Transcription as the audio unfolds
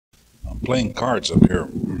playing cards up here.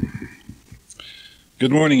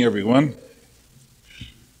 Good morning, everyone.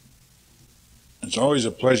 It's always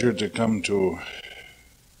a pleasure to come to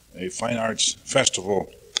a fine arts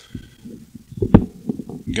festival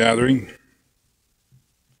gathering.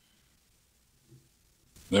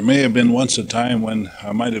 There may have been once a time when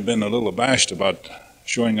I might have been a little abashed about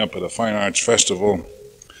showing up at a fine arts festival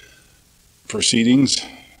proceedings,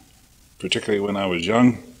 particularly when I was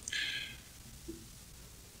young.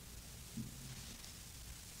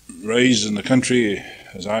 Raised in the country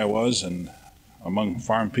as I was and among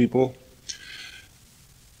farm people,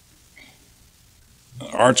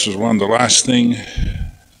 arts was one of the last thing.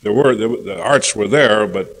 The arts were there,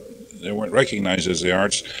 but they weren't recognized as the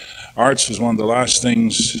arts. Arts was one of the last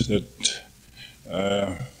things that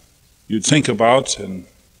you'd think about and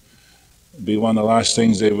be one of the last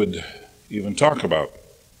things they would even talk about.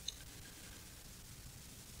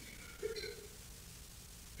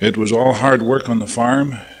 It was all hard work on the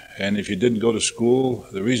farm, and if you didn't go to school,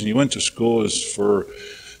 the reason you went to school is for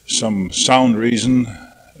some sound reason,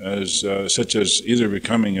 such as either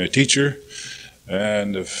becoming a teacher,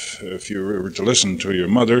 and if you were to listen to your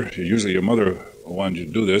mother, usually your mother wanted you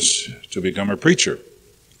to do this, to become a preacher.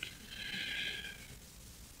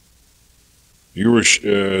 You were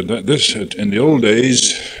this in the old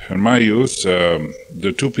days, in my youth,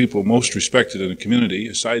 the two people most respected in the community,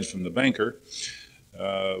 aside from the banker,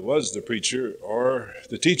 was the preacher or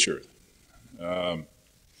the teacher.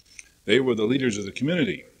 They were the leaders of the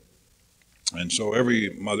community. And so every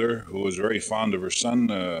mother who was very fond of her son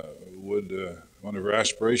one of her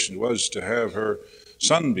aspirations was to have her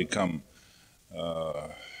son become,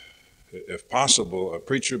 if possible, a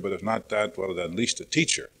preacher, but if not that, well, at least a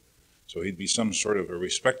teacher. So he'd be some sort of a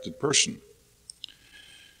respected person.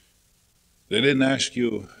 They didn't ask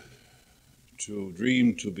you to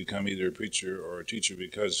dream to become either a preacher or a teacher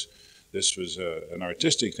because this was an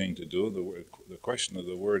artistic thing to do. The question of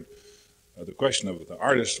the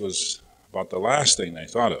artist was about the last thing they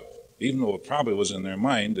thought of. Even though it probably was in their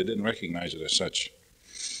mind, they didn't recognize it as such.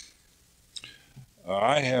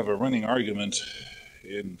 I have a running argument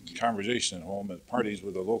in conversation at home at parties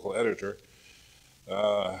with a local editor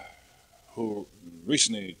who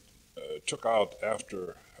recently took out,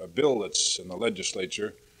 after a bill that's in the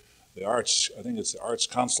legislature, the arts, I think it's the Arts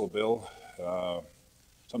Council bill,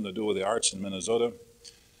 something to do with the arts in Minnesota.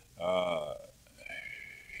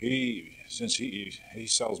 Since he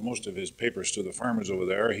sells most of his papers to the farmers over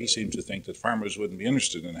there, he seems to think that farmers wouldn't be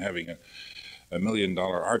interested in having a $1 million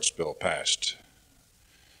arts bill passed.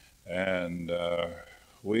 And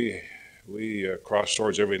we cross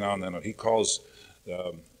swords every now and then. He calls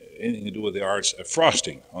anything to do with the arts a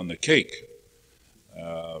frosting on the cake.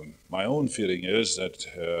 My own feeling is that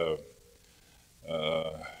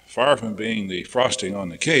far from being the frosting on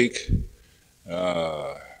the cake,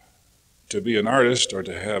 to be an artist or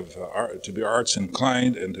to be arts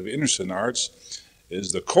inclined and to be interested in arts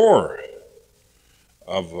is the core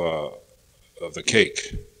of the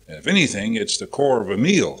cake. And if anything, it's the core of a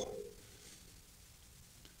meal.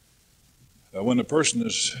 When a person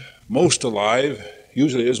is most alive,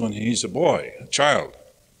 usually is when he's a boy, a child,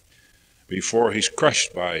 before he's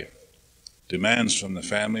crushed by demands from the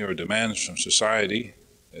family or demands from society,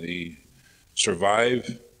 that he survive,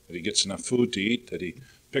 that he gets enough food to eat, that he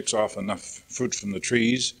picks off enough fruit from the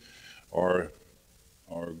trees or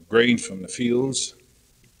grain from the fields.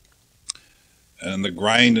 And the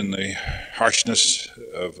grind and the harshness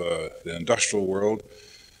of the industrial world,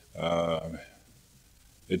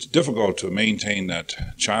 it's difficult to maintain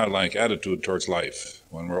that childlike attitude towards life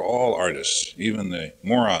when we're all artists. Even the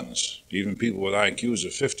morons, even people with IQs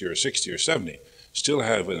of 50 or 60 or 70, still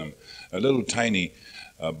have in them a little tiny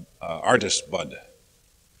artist bud.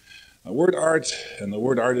 The word art and the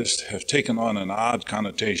word artist have taken on an odd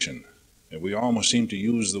connotation. We almost seem to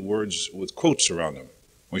use the words with quotes around them.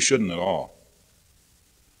 We shouldn't at all.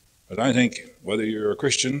 But I think whether you're a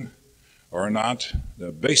Christian or not,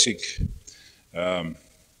 the basic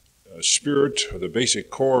spirit or the basic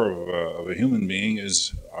core of a human being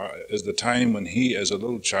is the time when he, as a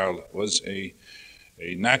little child, was a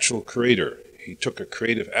natural creator. He took a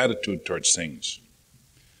creative attitude towards things.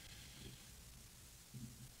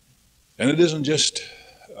 And it isn't just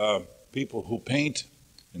people who paint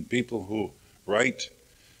and people who write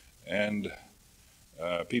and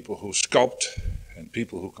people who sculpt and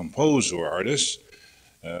people who compose who are artists.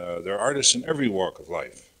 There are artists in every walk of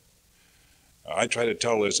life. I try to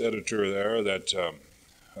tell this editor there that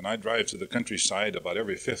when I drive to the countryside, about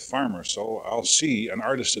every fifth farm or so, I'll see an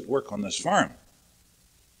artist at work on this farm.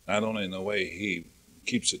 Not only in the way he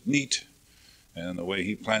keeps it neat and in the way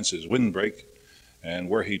he plants his windbreak and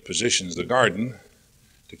where he positions the garden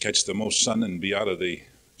to catch the most sun and be out of the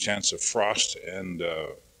chance of frost and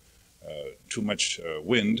too much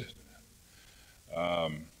wind.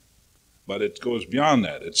 But it goes beyond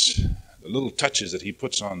that. It's the little touches that he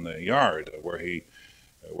puts on the yard,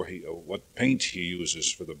 what paint he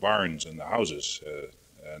uses for the barns and the houses,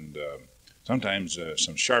 and sometimes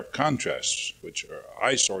some sharp contrasts, which are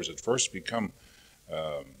eyesores at first, become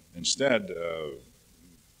instead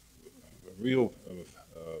real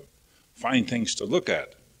fine things to look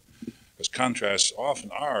at, because contrasts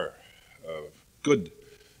often are a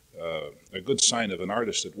good sign of an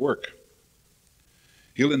artist at work.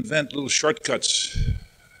 He'll invent little shortcuts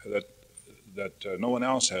that no one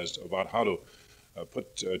else has about how to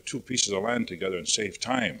put two pieces of land together and save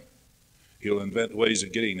time. He'll invent ways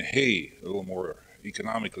of getting hay a little more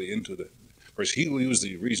economically into the. Of course, he will use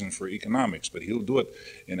the reason for economics, but he'll do it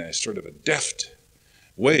in a sort of a deft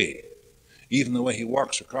way. Even the way he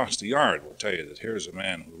walks across the yard will tell you that here's a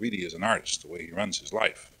man who really is an artist, the way he runs his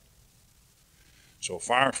life. So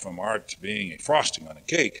far from art being a frosting on a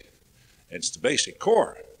cake, it's the basic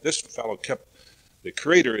core. This fellow kept the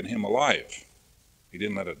creator in him alive. He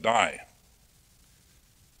didn't let it die.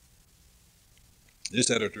 This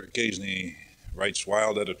editor occasionally writes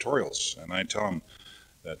wild editorials, and I tell him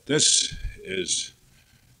that this is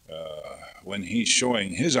when he's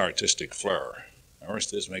showing his artistic flair. Of course,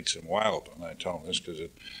 this makes him wild when I tell him this, because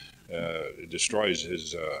it destroys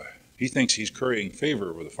his. He thinks he's currying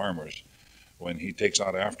favor with the farmers when he takes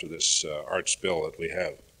out after this art spill that we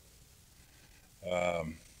have.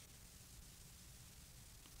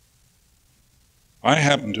 I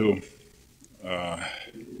happen to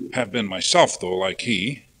have been myself, though, like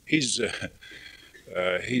he. He's in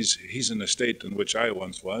a state in which I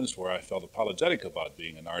once was, where I felt apologetic about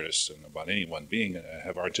being an artist and about anyone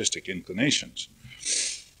have artistic inclinations.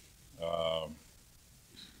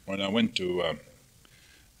 When I went to,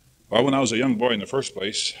 when I was a young boy in the first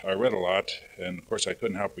place, I read a lot, and of course I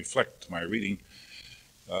couldn't help reflect my reading.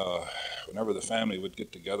 Whenever the family would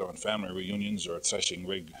get together on family reunions or threshing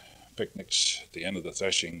rig picnics at the end of the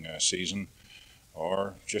threshing season,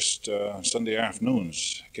 or just Sunday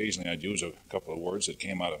afternoons, occasionally I'd use a couple of words that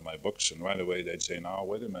came out of my books, and right away they'd say, "Now,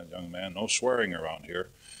 wait a minute, young man, no swearing around here."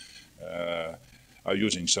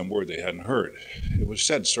 Using some word they hadn't heard. It was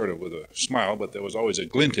said sort of with a smile, but there was always a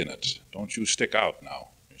glint in it. Don't you stick out now,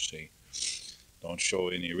 you see. Don't show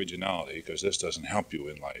any originality, because this doesn't help you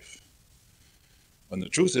in life. When the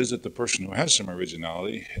truth is that the person who has some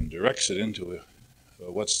originality and directs it into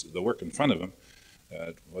what's the work in front of him,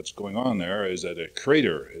 what's going on there is that a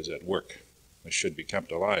creator is at work. This should be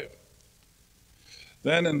kept alive.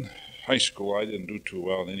 Then in high school, I didn't do too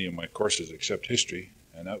well in any of my courses except history,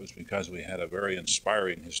 and that was because we had a very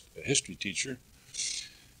inspiring history teacher.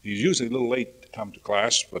 He's usually a little late to come to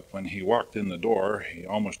class, but when he walked in the door, he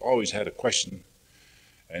almost always had a question,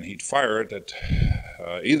 and he'd fire it at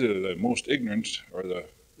either the most ignorant or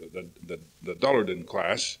the dullard in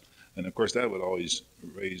class. And of course that would always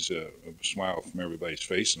raise a smile from everybody's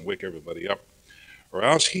face and wake everybody up. Or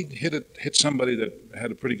else he'd hit somebody that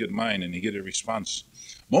had a pretty good mind, and he'd get a response.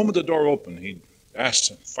 The moment the door opened, he'd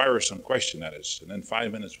fire some question at us, and then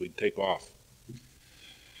 5 minutes we'd take off.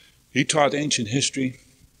 He taught ancient history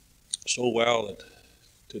so well that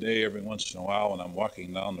today, every once in a while, when I'm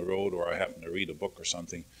walking down the road or I happen to read a book or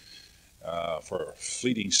something, for a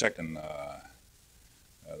fleeting second,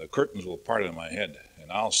 the curtains will part in my head, and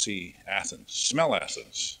I'll see Athens, smell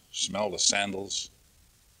the sandals,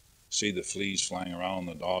 see the fleas flying around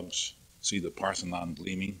the dogs, see the Parthenon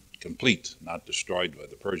gleaming, complete, not destroyed by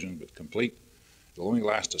the Persians, but complete. It'll only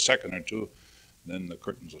last a second or two, then the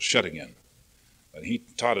curtains will shut again. But he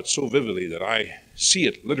taught it so vividly that I see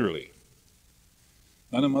it literally.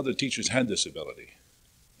 None of my other teachers had this ability.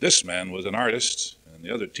 This man was an artist, and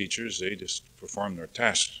the other teachers, they just performed their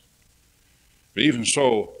tasks. But even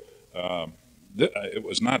so, it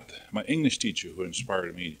was not my English teacher who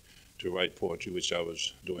inspired me to write poetry, which I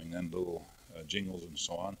was doing then, little jingles and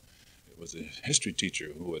so on. It was the history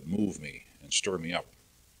teacher who would move me and stir me up.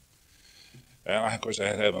 And of course, I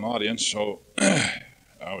had to have an audience, so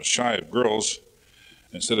I was shy of girls.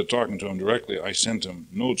 Instead of talking to them directly, I sent them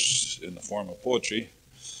notes in the form of poetry.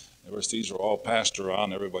 Of course, these were all passed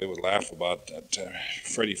around. Everybody would laugh about that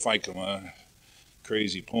Freddie Fikema,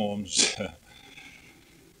 crazy poems.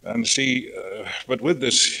 And see, but with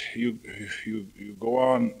this, you go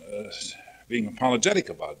on being apologetic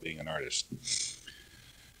about being an artist.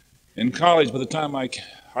 In college, by the time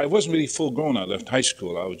I wasn't really full grown, I left high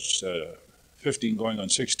school. I was 15 going on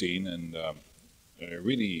 16, and I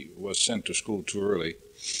really was sent to school too early.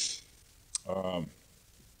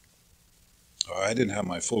 I didn't have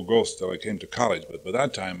my full growth till I came to college, but by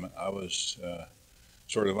that time I was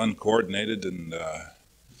sort of uncoordinated, and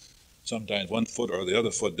sometimes one foot or the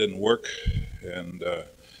other foot didn't work, and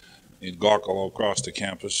he'd gawk all across the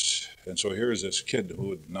campus. And so here's this kid who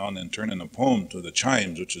would now and then turn in a poem to the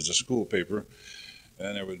Chimes, which is a school paper,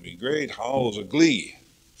 and there would be great howls of glee.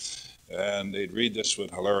 And they'd read this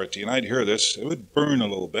with hilarity, and I'd hear this. It would burn a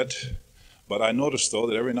little bit, but I noticed, though,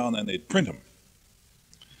 that every now and then they'd print them.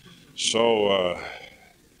 So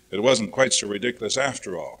it wasn't quite so ridiculous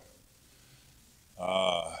after all.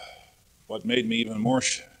 What made me even more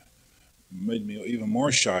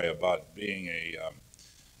shy about being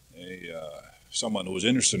someone who was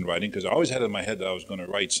interested in writing, because I always had in my head that I was going to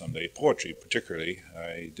write someday, poetry particularly.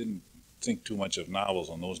 I didn't think too much of novels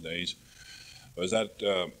in those days. Was that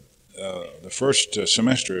the first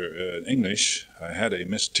semester in English, I had a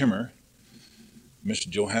Miss Timmer, Miss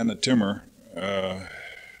Johanna Timmer,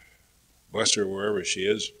 bless her wherever she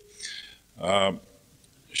is.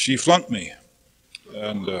 She flunked me,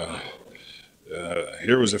 and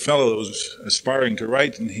here was a fellow who was aspiring to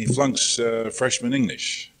write, and he flunks freshman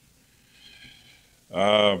English.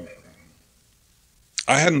 I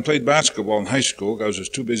hadn't played basketball in high school. I was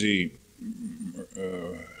just too busy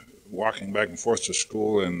walking back and forth to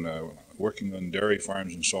school and working on dairy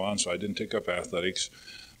farms and so on, so I didn't take up athletics.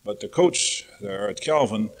 But the coach there at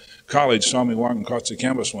Calvin College saw me walking across the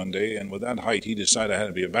campus one day, and with that height, he decided I had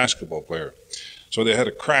to be a basketball player. So they had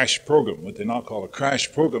a crash program, what they now call a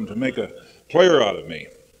crash program, to make a player out of me.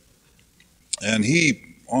 And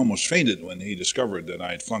he almost fainted when he discovered that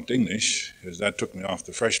I had flunked English, because that took me off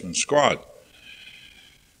the freshman squad.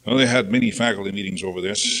 Well, they had many faculty meetings over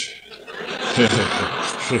this.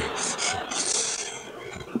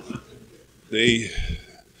 The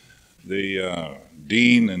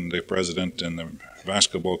dean and the president and the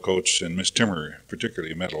basketball coach and Miss Timmer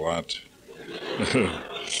particularly met a lot.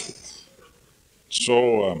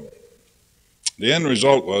 So the end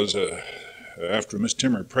result was, after Miss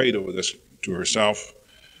Timmer prayed over this to herself,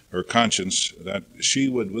 her conscience, that she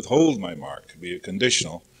would withhold my mark, be a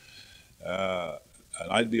conditional, and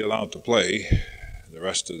I'd be allowed to play the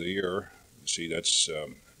rest of the year. See, that's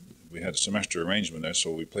we had a semester arrangement there,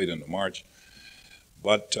 so we played into March.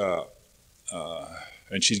 But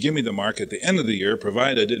and she'd give me the mark at the end of the year,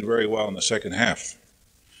 provided I did very well in the second half.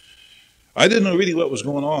 I didn't know really what was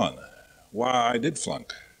going on, why I did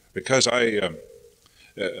flunk, because I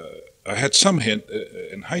had some hint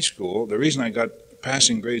in high school. The reason I got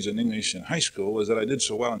passing grades in English in high school was that I did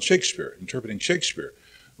so well in Shakespeare, interpreting Shakespeare.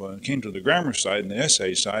 When it came to the grammar side and the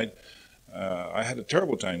essay side, I had a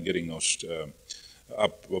terrible time getting those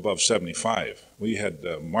up above 75. We had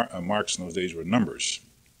marks in those days were numbers.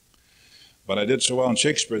 But I did so well in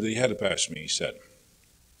Shakespeare that he had to pass me, he said.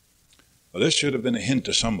 Well, this should have been a hint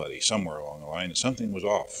to somebody somewhere along the line that something was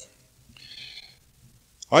off.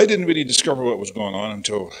 I didn't really discover what was going on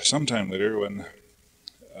until sometime later, when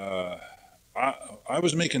I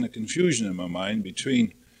was making a confusion in my mind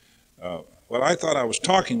between what I thought I was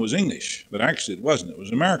talking was English, but actually it wasn't. It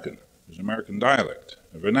was American. It was American dialect,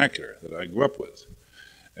 a vernacular that I grew up with.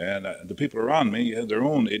 And the people around me had their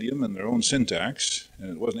own idiom and their own syntax, and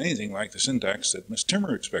it wasn't anything like the syntax that Miss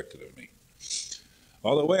Timmer expected of me.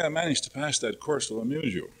 Well, the way I managed to pass that course will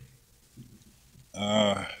amuse you.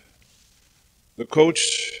 The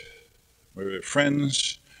coach, my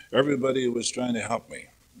friends, everybody was trying to help me,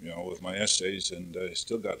 with my essays, and I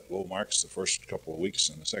still got low marks the first couple of weeks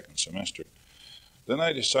in the second semester. Then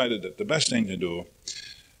I decided that the best thing to do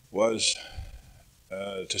was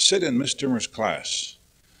to sit in Miss Timmer's class,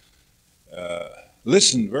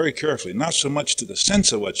 listen very carefully, not so much to the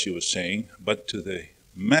sense of what she was saying, but to the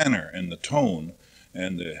manner and the tone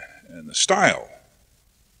and the style,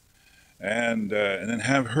 and then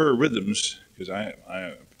have her rhythms, because I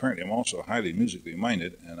apparently am also highly musically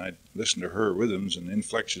minded, and I'd listen to her rhythms and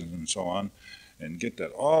inflections and so on, and get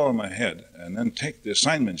that all in my head, and then take the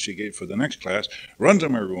assignment she gave for the next class, run to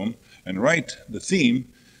my room, and write the theme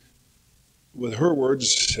with her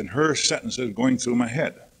words and her sentences going through my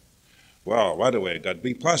head. Well, right away, I got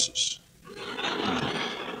B pluses.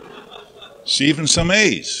 See, even some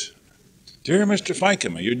A's. Dear Mr.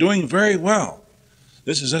 Fikema, you're doing very well.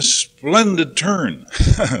 This is a splendid turn.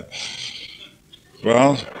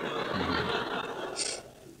 Well,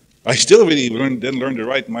 I still really didn't learn to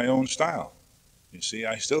write in my own style. You see,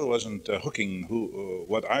 I still wasn't hooking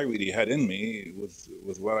what I really had in me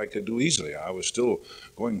with what I could do easily. I was still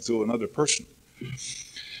going through another person.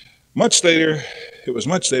 Much later, it was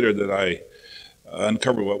much later that I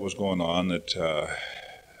uncovered what was going on, that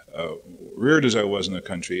uh, reared as I was in the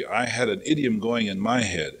country, I had an idiom going in my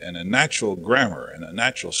head and a natural grammar and a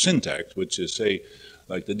natural syntax, which is, say,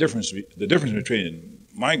 like the difference between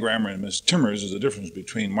my grammar and Miss Timmer's is the difference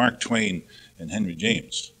between Mark Twain and Henry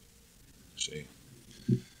James. See,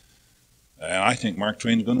 and I think Mark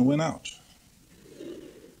Twain's going to win out.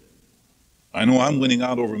 I know I'm winning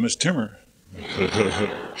out over Miss Timmer.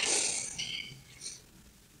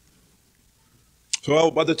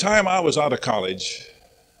 So by the time I was out of college,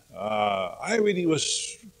 I really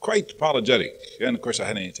was quite apologetic. And of course, I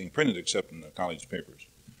hadn't anything printed except in the college papers.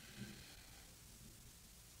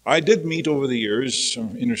 I did meet over the years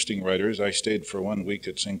some interesting writers. I stayed for 1 week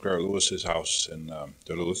at St. Clair Lewis's house in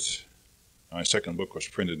Duluth. My second book was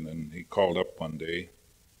printed, and then he called up one day.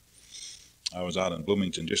 I was out in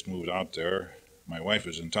Bloomington, just moved out there. My wife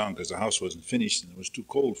was in town because the house wasn't finished and it was too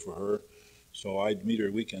cold for her. So I'd meet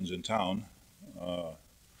her weekends in town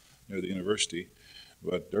near the university.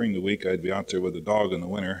 But during the week, I'd be out there with the dog in the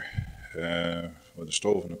winter with a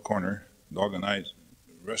stove in the corner. Dog and I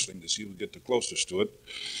wrestling to see who would get the closest to it.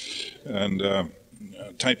 And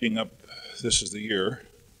typing up This Is the Year,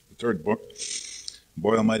 the third book.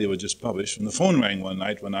 Boy Almighty was just published. And the phone rang one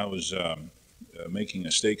night when I was making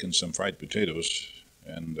a steak and some fried potatoes.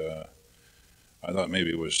 And I thought maybe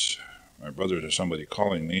it was my brother or somebody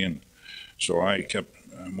calling me. And so I kept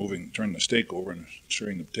turning the steak over and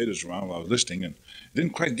stirring the potatoes around while I was listening. And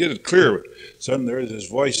didn't quite get it clear. But suddenly there's this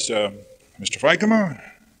voice, Mr. Freikema,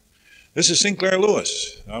 this is St. Clair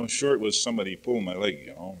Lewis. I was sure it was somebody pulling my leg,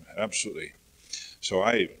 you know, absolutely. So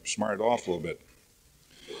I smarted off a little bit.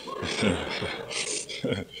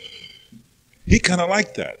 He kind of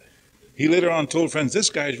liked that. He later on told friends, this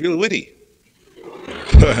guy's real witty.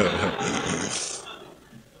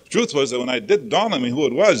 Truth was that when I did dawn on me who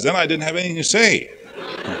it was, then I didn't have anything to say.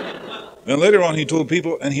 Then later on he told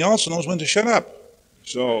people, and he also knows when to shut up.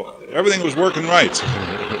 So everything was working right.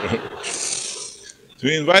 So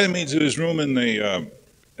he invited me to his room in the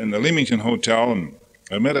Leamington Hotel, and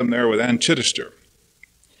I met him there with Ann Chittister.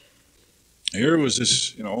 Here was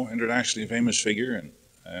this, you know, internationally famous figure,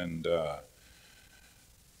 and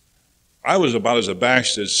I was about as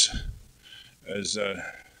abashed as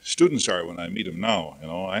students are when I meet them now. You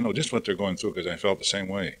know, I know just what they're going through because I felt the same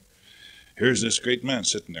way. Here's this great man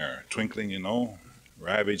sitting there, twinkling, you know,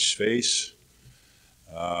 ravaged face,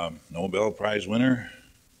 Nobel Prize winner,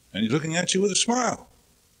 and he's looking at you with a smile.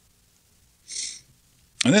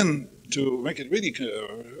 And then, to make it really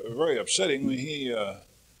very upsetting, he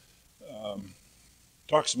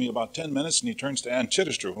talks to me about 10 minutes, and he turns to Ann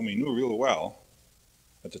Chittister, whom he knew real well.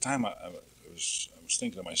 At the time, I was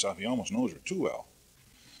thinking to myself, he almost knows her too well.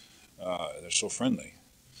 They're so friendly.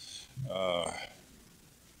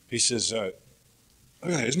 He says,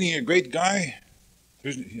 isn't he a great guy?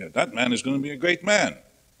 That man is going to be a great man.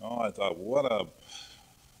 Oh, I thought, what a,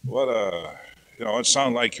 you know, it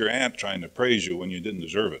sounded like your aunt trying to praise you when you didn't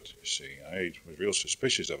deserve it, you see. I was real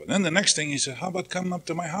suspicious of it. And then the next thing he said, how about coming up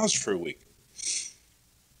to my house for a week?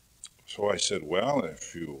 So I said, well,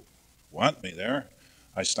 if you want me there.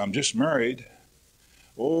 I said, I'm just married.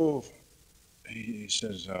 Oh, he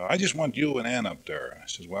says, I just want you and Ann up there. I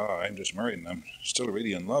says, well, I'm just married and I'm still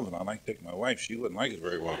really in love and I'd like to take my wife. She wouldn't like it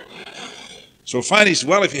very well. So finally he said,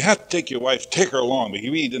 well, if you have to take your wife, take her along. But he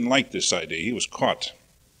really didn't like this idea. He was caught.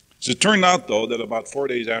 So it turned out, though, that about 4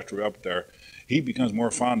 days after we're up there, he becomes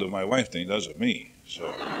more fond of my wife than he does of me.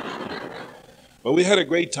 So, but we had a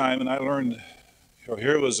great time, and I learned, you know,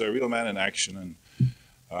 here was a real man in action,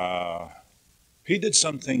 and he did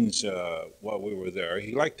some things while we were there.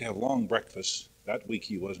 He liked to have long breakfasts. That week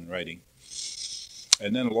he wasn't writing.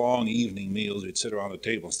 And then long evening meals. He'd sit around the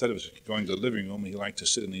table. Instead of going to the living room, he liked to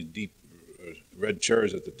sit in these deep red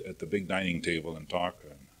chairs at the big dining table and talk.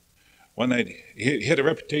 And one night, he had a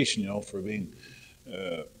reputation, you know, for being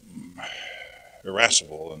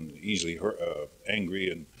irascible and easily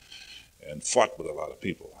angry and fought with a lot of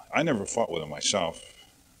people. I never fought with him myself.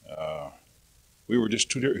 We were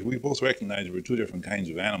just we both recognized we were two different kinds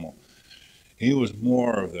of animal. He was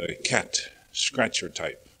more of the cat scratcher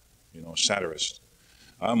type, you know, satirist.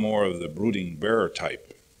 I'm more of the brooding bear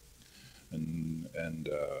type. And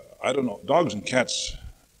I don't know, dogs and cats,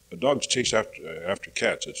 dogs chase after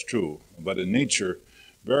cats, it's true. But in nature,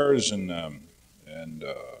 bears and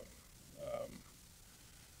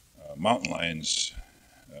mountain lions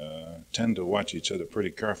tend to watch each other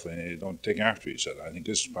pretty carefully, and they don't take after each other. I think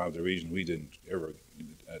this is probably the reason we didn't ever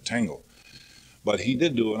tangle. But he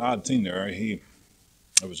did do an odd thing there.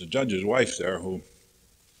 There was a judge's wife there who,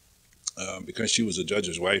 because she was a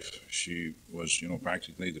judge's wife, she was, you know,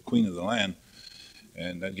 practically the queen of the land,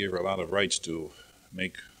 and that gave her a lot of rights to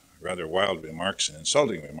make rather wild remarks and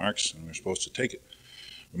insulting remarks, and we were supposed to take it.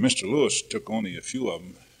 But Mr. Lewis took only a few of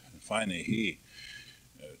them, and finally he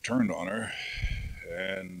turned on her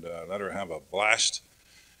and let her have a blast.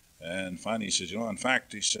 And finally he says, in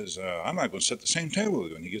fact, he says, I'm not going to sit at the same table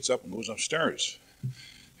with you. And he gets up and goes upstairs.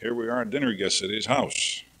 Here we are, dinner guests at his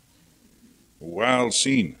house. A wild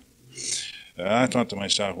scene. I thought to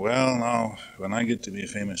myself, well, now, when I get to be a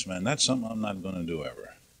famous man, that's something I'm not going to do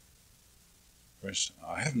ever. First,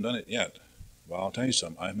 I haven't done it yet. Well, I'll tell you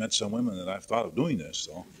something. I've met some women that I've thought of doing this,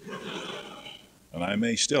 though. And I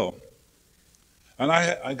may still. And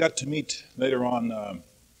I got to meet later on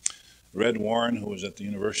Red Warren, who was at the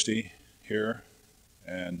university here,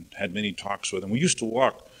 and had many talks with him. We used to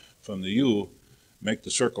walk from the U, make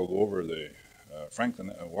the circle, go over the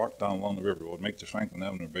Franklin, walk down along the river road, make the Franklin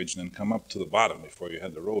Avenue Bridge, and then come up to the bottom before you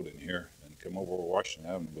had the road in here, and come over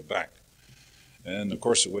Washington Avenue and go back. And in the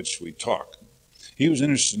course of which we talk. He was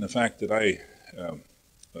interested in the fact that I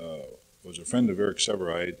was a friend of Eric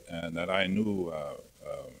Severide, and that I knew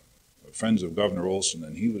friends of Governor Olson,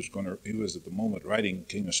 and he was at the moment writing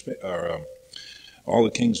All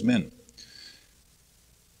the King's Men.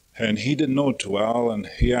 And he didn't know it too well, and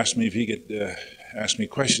he asked me if he could ask me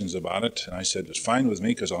questions about it, and I said, it's fine with me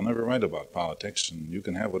because I'll never write about politics, and you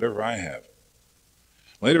can have whatever I have.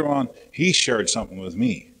 Later on, he shared something with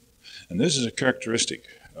me, and this is a characteristic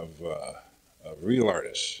of real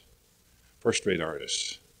artists, first-rate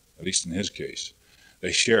artists, at least in his case.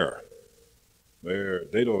 They share.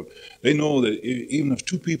 They know that even if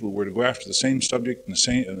two people were to go after the same subject and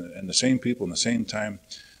the same people in the same time,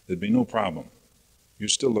 there'd be no problem. You'd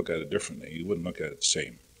still look at it differently. You wouldn't look at it the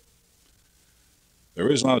same. There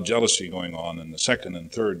is a lot of jealousy going on in the second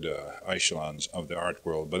and third echelons of the art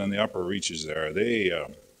world, but in the upper reaches there, they are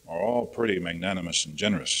all pretty magnanimous and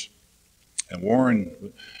generous. And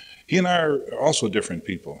Warren, he and I are also different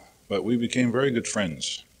people, but we became very good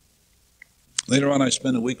friends. Later on, I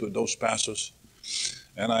spent a week with Dos Passos,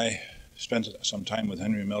 and I spent some time with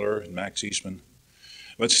Henry Miller and Max Eastman.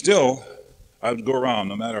 But still, I would go around,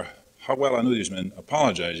 no matter how well I knew these men,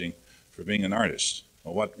 apologizing for being an artist.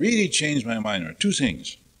 Well, what really changed my mind are two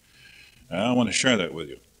things, and I want to share that with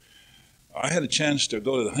you. I had a chance to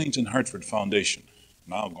go to the Huntington Hartford Foundation,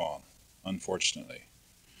 now gone, unfortunately.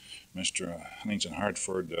 Mr. Huntington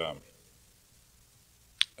Hartford,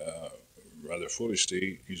 rather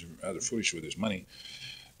foolishly, he's rather foolish with his money,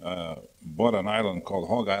 bought an island called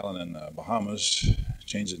Hog Island in the Bahamas,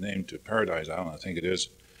 changed the name to Paradise Island, I think it is.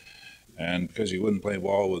 And because he wouldn't play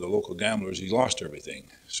ball with the local gamblers, he lost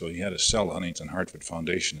everything. So he had to sell the Huntington Hartford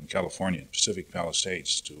Foundation in California, Pacific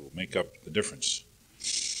Palisades, to make up the difference.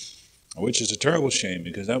 Which is a terrible shame,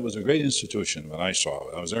 because that was a great institution that I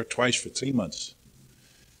saw. I was there twice for 3 months.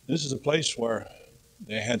 This is a place where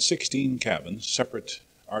they had 16 cabins, separate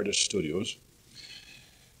artist studios,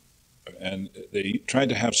 and they tried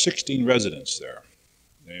to have 16 residents there.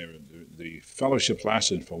 The fellowship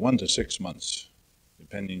lasted for 1 to 6 months.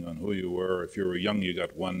 Depending on who you were. If you were young, you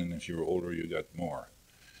got one, and if you were older, you got more.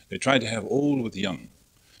 They tried to have old with young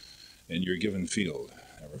in your given field.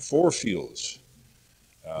 There were 4 fields: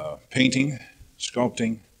 painting,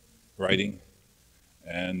 sculpting, writing,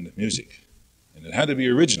 and music. And it had to be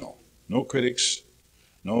original. No critics,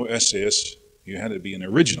 no essayists. You had to be an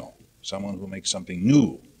original, someone who makes something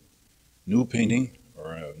new painting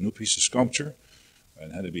or a new piece of sculpture.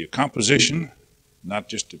 And it had to be a composition, not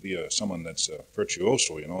just to be someone that's a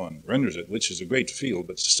virtuoso, and renders it, which is a great field,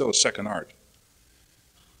 but it's still a second art.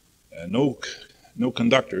 No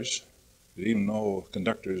conductors, even though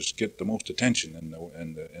conductors get the most attention in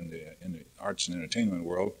the arts and entertainment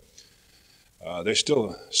world, they're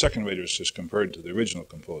still second-raters as compared to the original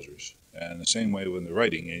composers. And the same way with the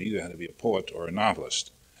writing, you either had to be a poet or a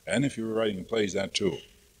novelist. And if you were writing plays, that too.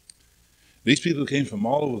 These people came from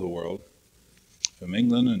all over the world, from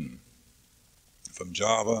England and from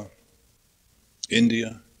Java,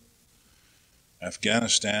 India,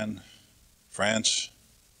 Afghanistan, France,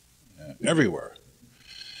 everywhere.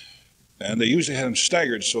 And they usually had them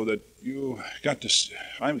staggered so that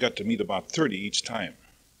I got to meet about 30 each time.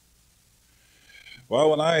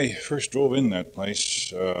 Well, when I first drove in that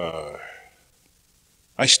place, I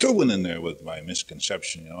still went in there with my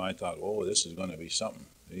misconception. I thought, oh, this is going to be something.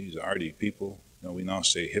 These arty people, we now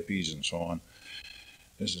say hippies and so on.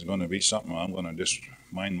 This is going to be something. I'm going to just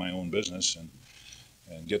mind my own business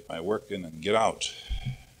and get my work in and get out.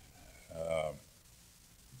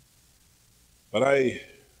 But I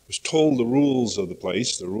was told the rules of the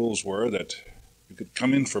place. The rules were that you could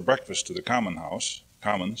come in for breakfast to the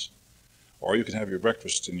commons, or you could have your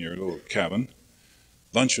breakfast in your little cabin.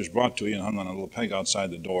 Lunch was brought to you and hung on a little peg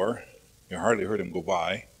outside the door. You hardly heard him go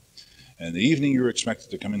by. and in the evening you were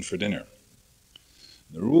expected to come in for dinner.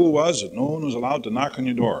 The rule was that no one was allowed to knock on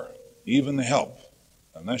your door, even the help,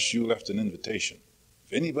 unless you left an invitation.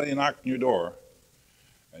 If anybody knocked on your door,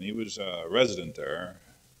 and he was a resident there,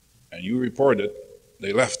 and you reported it,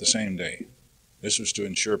 they left the same day. This was to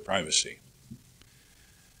ensure privacy.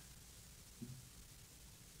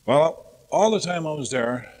 Well, all the time I was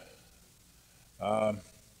there,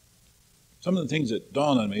 some of the things that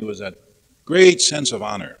dawned on me was that great sense of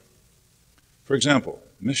honor. For example,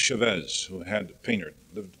 Miss Chavez, who had a painter,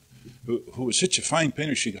 who was such a fine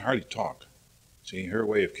painter she could hardly talk. See, her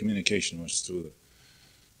way of communication was through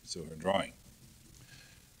her drawing.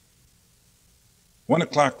 1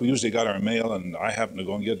 o'clock, we usually got our mail, and I happened to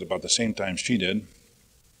go and get it about the same time she did.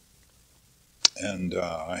 And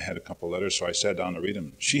I had a couple letters, so I sat down to read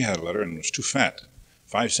them. She had a letter, and it was too fat,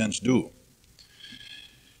 5 cents due.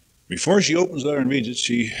 Before she opens the letter and reads it,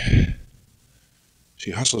 she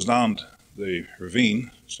hustles down the ravine,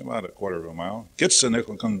 it's about a quarter of a mile, gets the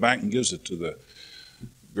nickel, comes back and gives it to the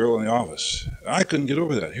girl in the office. I couldn't get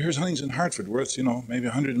over that. Here's Huntington Hartford worth, maybe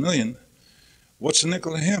 100 million. What's the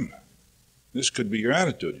nickel to him? This could be your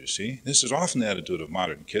attitude, you see. This is often the attitude of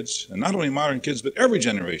modern kids. And not only modern kids, but every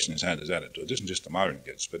generation has had this attitude. It isn't just the modern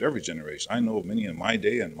kids, but every generation. I know many in my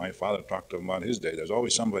day, and my father talked to them about his day. There's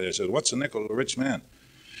always somebody that says, what's the nickel to a rich man?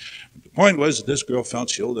 But the point was that this girl felt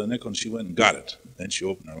she owed a nickel, and she went and got it. Then she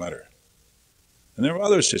opened her letter. And there were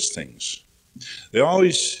other such things. They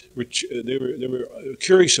always were, they were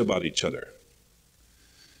curious about each other.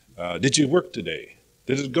 Did you work today?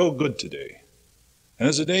 Did it go good today? And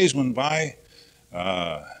as the days went by,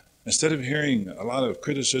 instead of hearing a lot of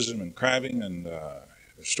criticism and crabbing and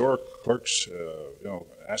store clerks,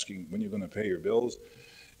 asking when you're going to pay your bills,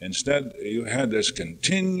 instead you had this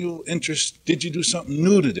continual interest. Did you do something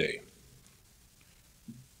new today?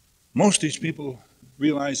 Most of these people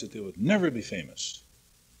realized that they would never be famous.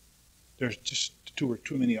 There's just too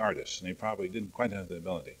many artists, and they probably didn't quite have the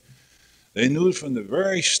ability. They knew from the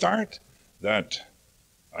very start that,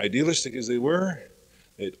 idealistic as they were,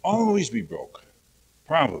 they'd always be broke,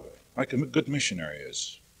 probably, like a good missionary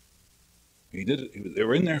is. They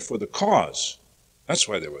were in there for the cause. That's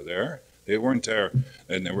why they were there. They weren't there,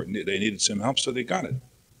 and they needed some help, so they got it.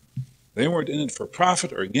 They weren't in it for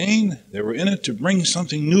profit or gain. They were in it to bring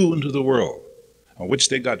something new into the world, on which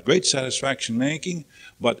they got great satisfaction making,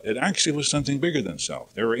 but it actually was something bigger than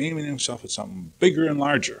self. They were aiming themselves at something bigger and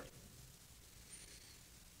larger.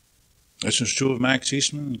 This was true of Max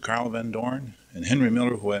Eastman and Carl Van Dorn and Henry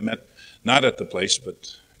Miller, who I met not at the place,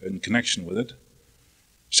 but in connection with it.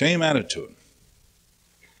 Same attitude.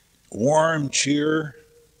 Warm cheer.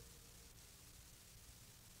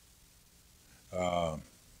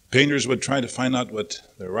 Painters would try to find out what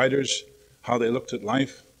the writers, how they looked at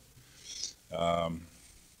life.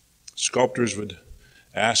 Sculptors would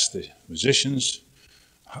ask the musicians,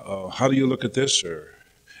 how do you look at this?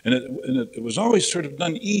 And it was always sort of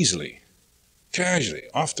done easily, casually,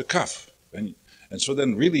 off the cuff. And so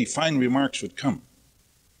then really fine remarks would come.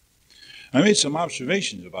 I made some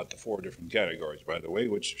observations about the 4 different categories, by the way,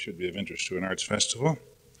 which should be of interest to an arts festival.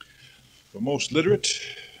 The most literate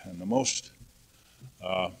and the most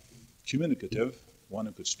communicative, one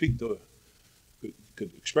who could speak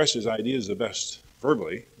could express his ideas the best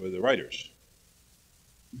verbally, were the writers.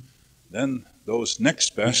 Then those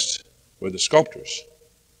next best were the sculptors.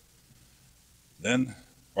 Then,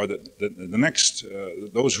 or the next,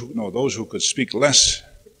 those who could speak less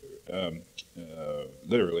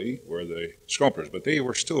literally were the sculptors, but they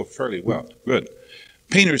were still fairly good.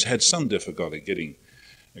 Painters had some difficulty getting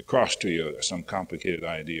across to you some complicated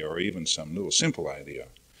idea or even some little simple idea.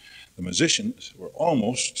 The musicians were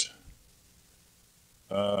almost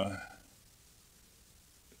dull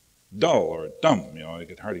or dumb, they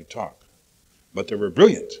could hardly talk. But they were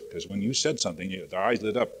brilliant, because when you said something, their eyes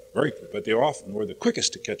lit up very quick. But they often were the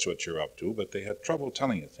quickest to catch what you're up to, but they had trouble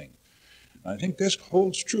telling a thing. And I think this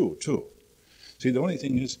holds true, too. See, the only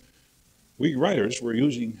thing is, we writers were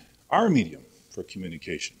using our medium for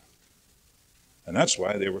communication. And that's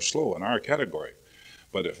why they were slow in our category.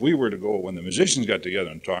 But if we were to go, when the musicians got together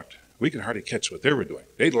and talked, we could hardly catch what they were doing.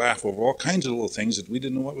 They'd laugh over all kinds of little things that we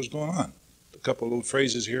didn't know what was going on. A couple of little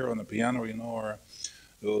phrases here on the piano, or a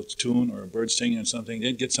little tune or a bird singing or something.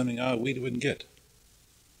 They'd get something out we wouldn't get.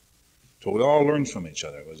 So we all learned from each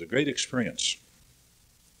other. It was a great experience.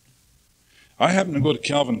 I happened to go to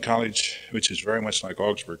Calvin College, which is very much like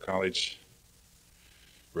Augsburg College,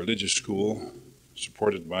 religious school,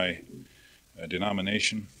 supported by a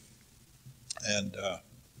denomination. And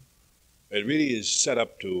it really is set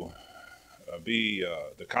up to the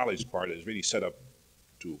college part is really set up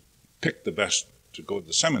to pick the best to go to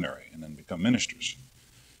the seminary and then become ministers,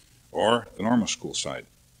 or the normal school side.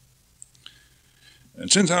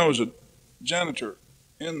 And since I was a janitor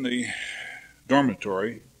in the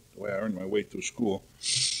dormitory, the way I earned my way through school,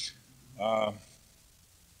 and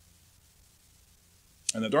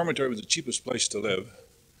the dormitory was the cheapest place to live.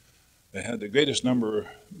 They had the greatest number,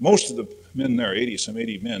 most of the men there,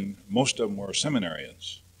 80 men, most of them were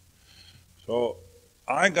seminarians. So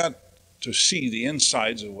I got to see the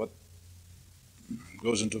insides of what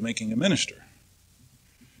goes into making a minister.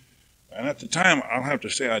 And at the time, I'll have to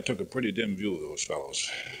say I took a pretty dim view of those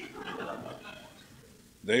fellows.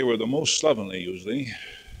 They were the most slovenly, usually.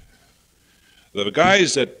 The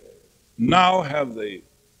guys that now have the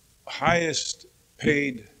highest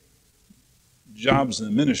paid jobs in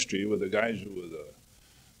the ministry were the guys who were the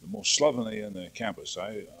most slovenly in the campus.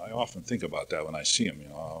 I often think about that when I see them. You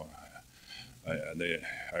know,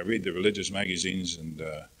 I read the religious magazines and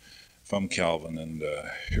from Calvin, and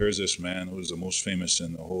here's this man who was the most famous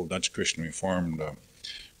in the whole Dutch Christian Reformed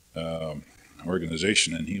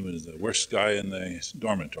organization, and he was the worst guy in the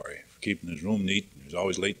dormitory for keeping his room neat. He was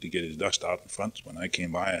always late to get his dust out in front. When I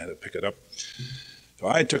came by, I had to pick it up. So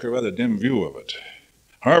I took a rather dim view of it.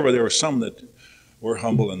 However, there were some that were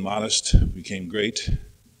humble and modest, became great.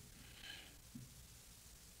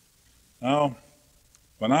 Now,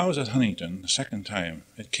 when I was at Huntington the second time,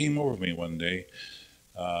 it came over me one day,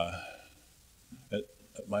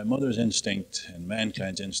 my mother's instinct and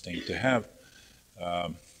mankind's instinct to have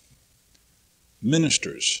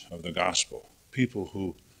ministers of the gospel, people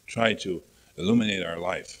who try to illuminate our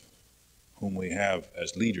life, whom we have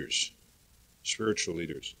as leaders, spiritual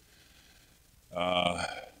leaders.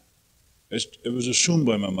 It was assumed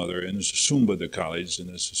by my mother, and it's assumed by the college, and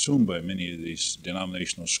it's assumed by many of these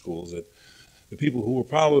denominational schools that the people who will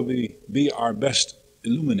probably be our best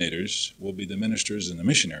illuminators will be the ministers and the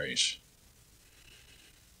missionaries.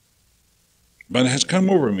 But it has come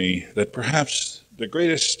over me that perhaps the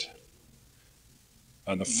greatest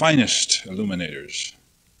and the finest illuminators,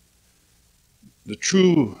 the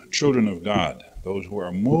true children of God, those who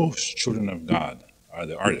are most children of God, are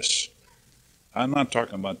the artists. I'm not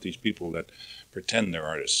talking about these people that pretend they're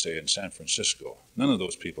artists, say in San Francisco. None of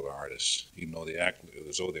those people are artists, even though they act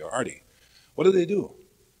as though they are arty. What do?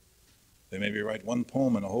 They maybe write one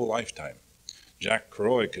poem in a whole lifetime. Jack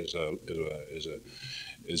Kerouac is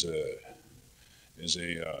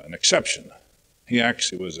an exception. He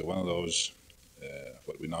actually was one of those,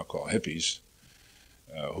 what we now call hippies,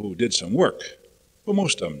 who did some work, but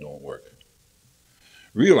most of them don't work.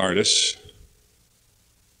 Real artists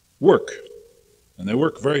work, and they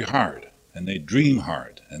work very hard, and they dream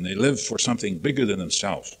hard, and they live for something bigger than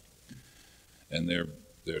themselves. And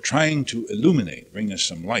they're trying to illuminate, bring us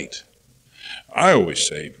some light. I always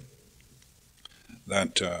say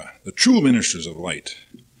that the true ministers of light,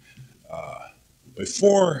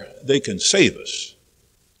 before they can save us,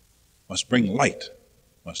 must bring light,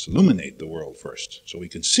 must illuminate the world first, so we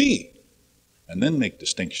can see, and then make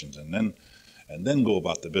distinctions, and then go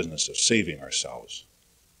about the business of saving ourselves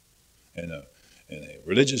in a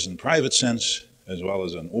religious and private sense, as well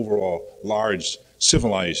as an overall large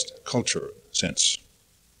civilized culture sense.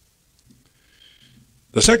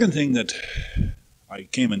 The second thing that I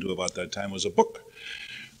came into about that time was a book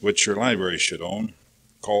which your library should own,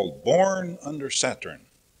 called Born Under Saturn.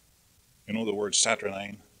 You know the word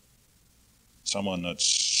saturnine? Someone that's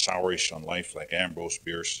sourish on life, like Ambrose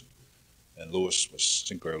Bierce and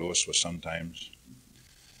Sinclair Lewis was sometimes.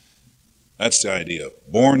 That's the idea,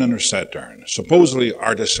 born under Saturn. Supposedly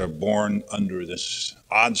artists are born under this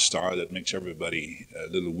odd star that makes everybody a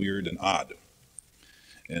little weird and odd.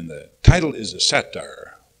 And the title is a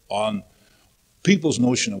satire on people's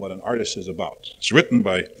notion of what an artist is about. It's written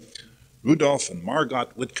by Rudolf and Margot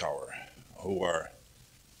Wittkower, who are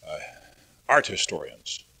art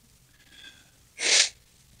historians.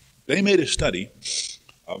 They made a study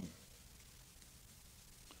of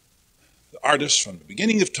the artists from the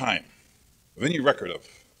beginning of time, of any record of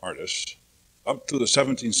artists, up to the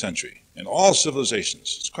 17th century, in all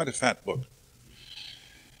civilizations. It's quite a fat book.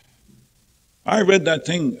 I read that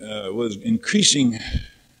thing with increasing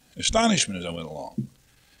astonishment as I went along,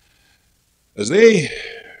 as they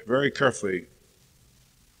very carefully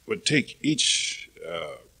would take each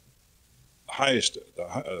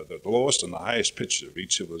the lowest and the highest pitch of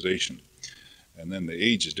each civilization, and then the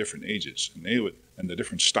ages, different ages, and the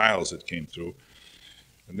different styles that came through,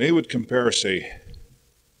 and they would compare, say,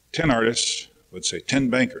 10 artists with, say, 10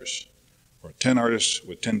 bankers, or 10 artists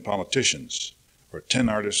with 10 politicians, or 10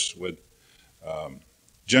 artists with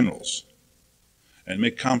generals, and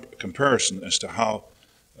make comparison as to how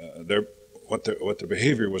what their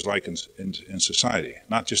behavior was like in society,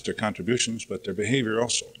 not just their contributions, but their behavior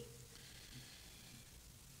also.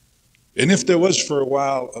 And if there was for a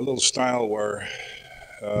while a little style where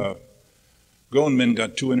grown men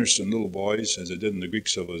got too interested in little boys, as they did in the Greek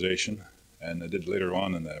civilization, and they did later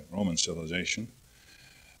on in the Roman civilization,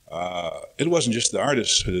 it wasn't just the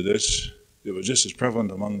artists who did this. It was just as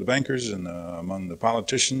prevalent among the bankers and among the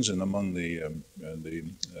politicians and among the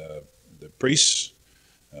priests,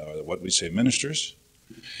 what we say ministers.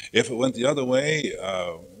 If it went the other way,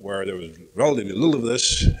 where there was relatively little of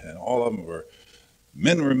this, and all of them were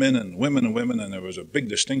men and women, and there was a big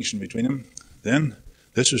distinction between them, then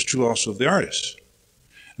this is true also of the artists.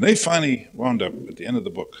 And they finally wound up at the end of the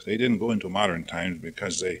book. They didn't go into modern times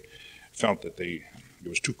because they felt that it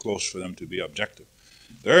was too close for them to be objective.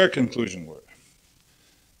 Their conclusion were,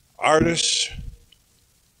 artists,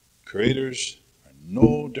 creators are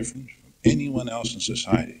no different from anyone else in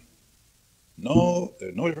society. No,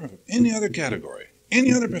 they're no different from any other category,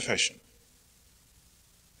 any other profession.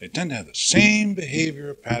 They tend to have the same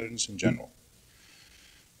behavior patterns in general.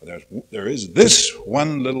 But there is this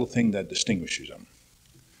one little thing that distinguishes them.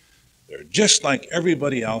 They're just like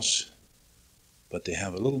everybody else, but they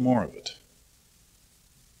have a little more of it.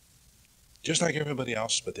 Just like everybody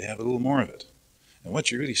else, but they have a little more of it. And what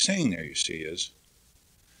you're really saying there, you see, is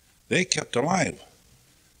they kept alive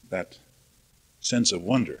that sense of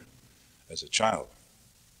wonder as a child.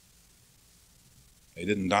 They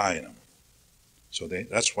didn't die in them. So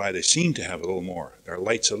that's why they seem to have a little more. Their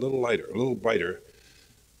light's a little lighter, a little brighter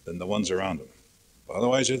than the ones around them. But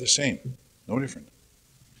otherwise, they're the same, no different.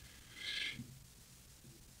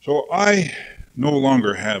 So I no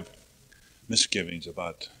longer have misgivings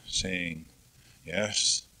about saying,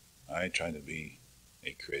 yes, I try to be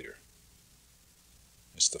a creator.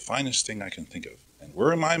 It's the finest thing I can think of. And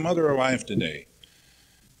were my mother alive today,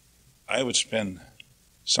 I would spend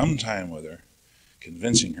some time with her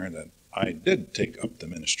convincing her that I did take up the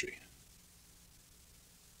ministry,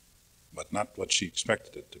 but not what she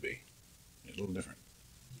expected it to be. It's a little different.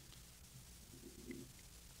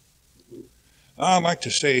 I'd like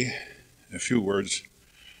to say a few words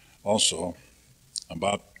also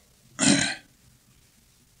about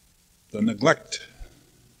the neglect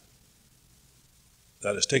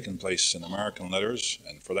that has taken place in American letters,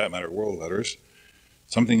 and for that matter, world letters,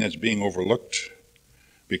 something that's being overlooked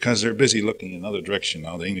because they're busy looking in another direction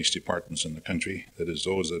now, the English departments in the country, that is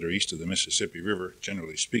those that are east of the Mississippi River,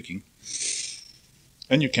 generally speaking.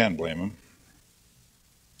 And you can't blame them.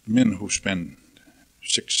 Men who spend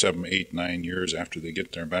 6, 7, 8, 9 years after they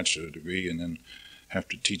get their bachelor's degree and then have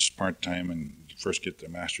to teach part-time and first get their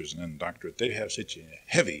master's and then doctorate, they have such a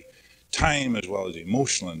heavy time as well as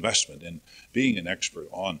emotional investment in being an expert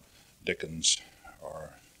on Dickens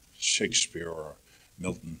or Shakespeare or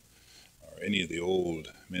Milton or any of the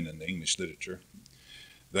old men in the English literature,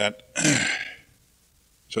 that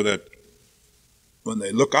so that when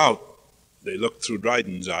they look out, they look through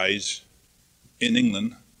Dryden's eyes in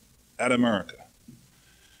England at America.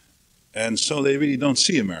 And so they really don't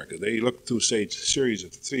see America. They look through, say, a series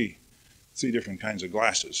of three different kinds of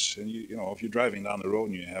glasses. And you know, if you're driving down the road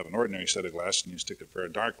and you have an ordinary set of glasses and you stick a pair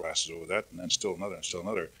of dark glasses over that and then still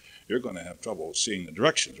another, you're going to have trouble seeing the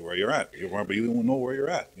directions where you're at. You won't know where you're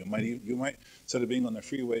at. You might, instead of being on the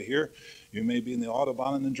freeway here, you may be in the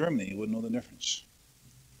Autobahn in Germany. You wouldn't know the difference.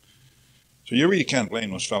 So you really can't blame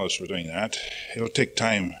those fellows for doing that. It'll take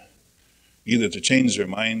time either to change their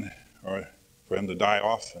mind or for them to die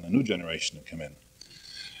off and a new generation to come in.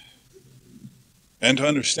 And to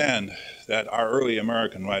understand that our early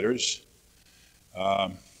American writers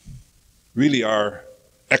really are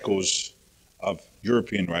echoes of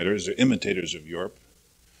European writers. They're imitators of Europe.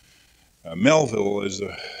 Melville is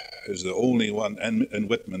the only one, and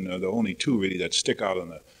Whitman are the only two really that stick out in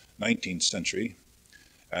the 19th century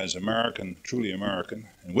as American, truly American.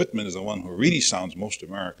 And Whitman is the one who really sounds most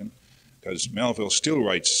American, because Melville still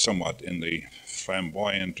writes somewhat in the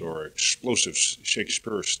flamboyant or explosive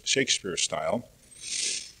Shakespeare style.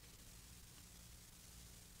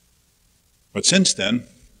 But since then,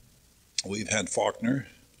 we've had Faulkner.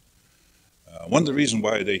 One of the reasons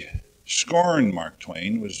why they scorned Mark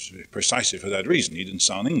Twain was precisely for that reason. He didn't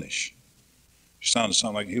sound English. He sounded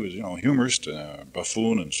like he was, humorist,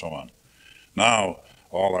 buffoon, and so on. Now,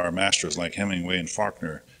 all our masters like Hemingway and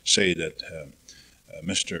Faulkner say that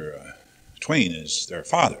Mr. Twain is their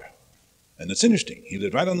father. And it's interesting. He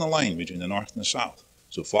lived right on the line between the North and the South.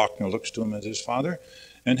 So Faulkner looks to him as his father,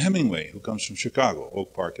 and Hemingway, who comes from Chicago,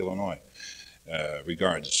 Oak Park, Illinois,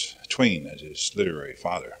 regards Twain as his literary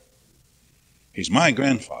father. He's my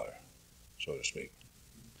grandfather, so to speak.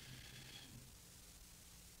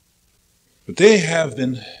 But they have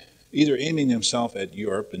been either aiming themselves at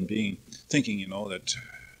Europe and thinking, that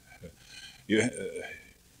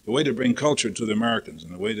the way to bring culture to the Americans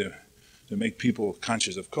and the way to make people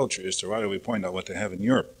conscious of culture is to right away point out what they have in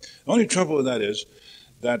Europe. The only trouble with that is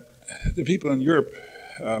that the people in Europe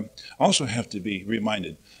also have to be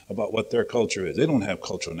reminded about what their culture is. They don't have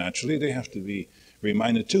culture naturally. They have to be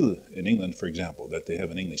reminded too, in England, for example, that they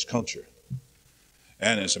have an English culture.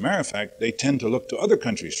 And as a matter of fact, they tend to look to other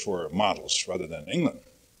countries for models rather than England.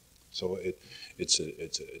 So it's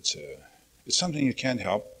something you can't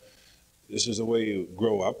help. This is the way you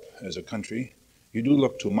grow up as a country. You do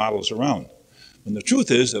look to models around. And the truth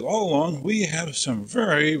is that all along we have some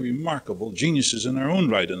very remarkable geniuses in our own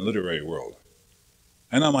right in the literary world.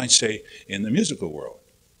 And I might say in the musical world.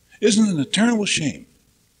 Isn't it a terrible shame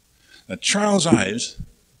that Charles Ives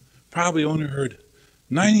probably only heard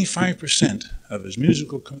 95% of his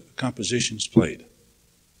musical compositions played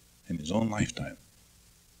in his own lifetime?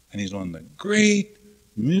 And he's one of the great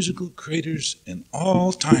musical creators in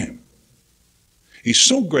all time. He's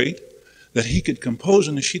so great that he could compose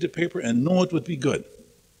on a sheet of paper and know it would be good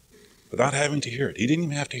without having to hear it. He didn't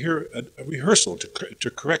even have to hear a rehearsal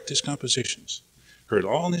to correct his compositions. Heard it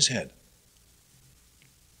all in his head.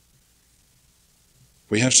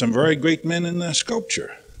 We have some very great men in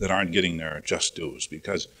sculpture that aren't getting their just dues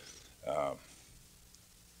because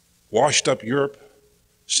washed up Europe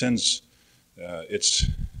sends its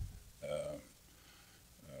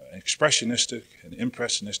expressionistic and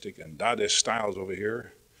impressionistic and Dadaist styles over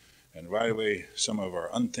here, and right away some of our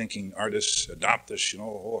unthinking artists adopt this,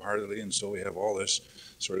 wholeheartedly, and so we have all this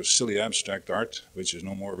sort of silly abstract art, which is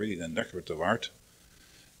no more really than decorative art.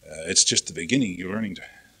 It's just the beginning. You're learning to.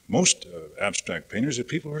 Most abstract painters are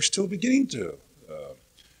people who are still beginning to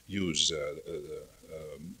use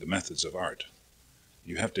the methods of art.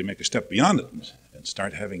 You have to make a step beyond it and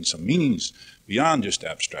start having some meanings beyond just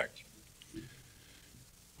abstract.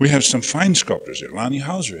 We have some fine sculptors here. Lonnie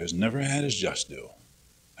Hauser has never had his just due.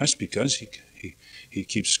 That's because he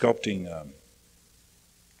keeps sculpting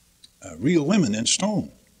real women in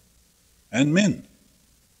stone and men.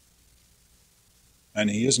 And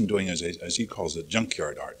he isn't doing, as he calls it,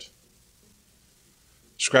 junkyard art,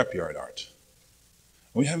 scrapyard art.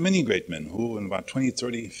 We have many great men who in about 20,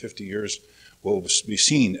 30, 50 years will be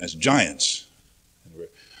seen as giants.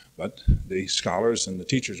 But the scholars and the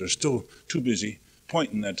teachers are still too busy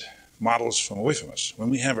pointing at models from away from us when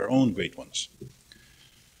we have our own great ones.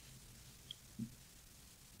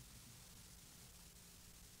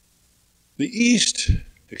 The East,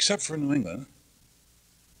 except for New England,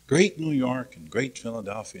 great New York and great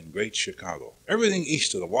Philadelphia and great Chicago, everything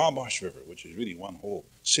east of the Wabash River, which is really one whole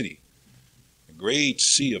city, a great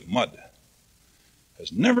sea of mud,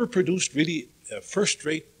 has never produced really a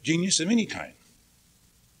first-rate genius of any kind.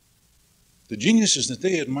 The geniuses that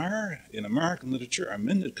they admire in American literature are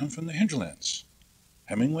men that come from the hinterlands.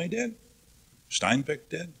 Hemingway dead, Steinbeck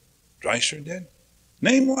dead, Dreiser dead.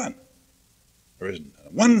 Name one. There isn't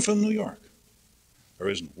one from New York. There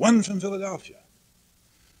isn't one from Philadelphia.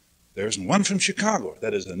 There isn't one from Chicago.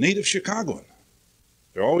 That is a native Chicagoan.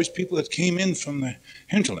 There are always people that came in from the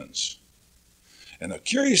hinterlands. And the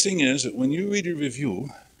curious thing is that when you read a review,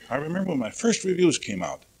 I remember when my first reviews came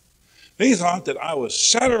out, they thought that I was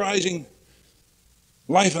satirizing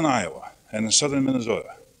life in Iowa and in southern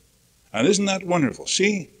Minnesota. And isn't that wonderful?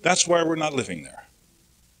 See, that's why we're not living there.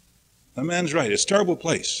 The man's right. It's a terrible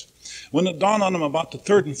place. When it dawned on him about the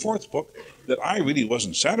third and fourth book that I really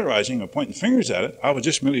wasn't satirizing or pointing fingers at it, I was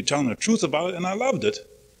just merely telling the truth about it, and I loved it,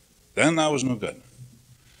 then I was no good.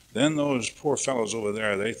 Then those poor fellows over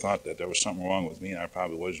there, they thought that there was something wrong with me, and I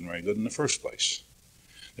probably wasn't very good in the first place.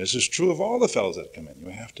 This is true of all the fellows that come in.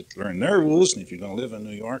 You have to learn their rules, and if you're going to live in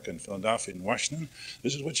New York and Philadelphia and Washington,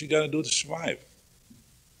 this is what you got to do to survive.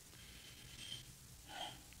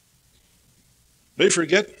 They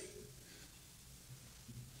forget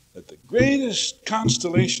that the greatest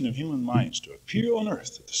constellation of human minds to appear on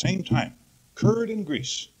earth at the same time occurred in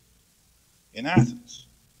Greece, in Athens,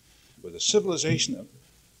 with a civilization of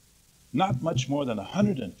not much more than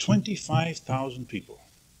 125,000 people.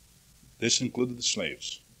 This included the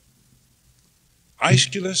slaves.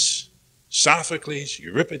 Aeschylus, Sophocles,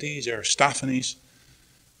 Euripides, Aristophanes,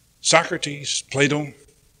 Socrates, Plato,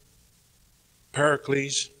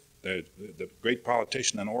 Pericles, the great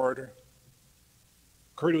politician and orator,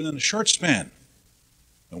 occurred within a short span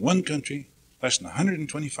in one country, less than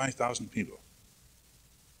 125,000 people.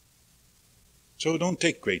 So don't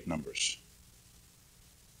take great numbers.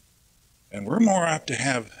 And we're more apt to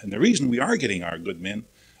have, and the reason we are getting our good men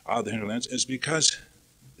out of the hinterlands is because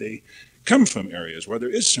they come from areas where there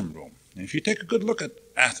is some room. And if you take a good look at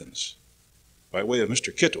Athens, by way of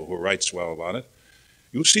Mr. Kitto, who writes well about it,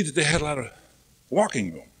 you'll see that they had a lot of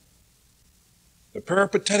walking room. The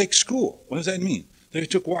peripatetic school, what does that mean? They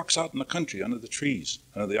took walks out in the country under the trees,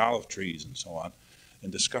 under the olive trees and so on,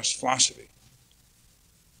 and discussed philosophy.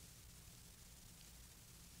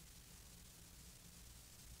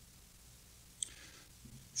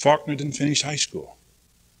 Faulkner didn't finish high school.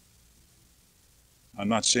 I'm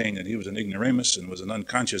not saying that he was an ignoramus and was an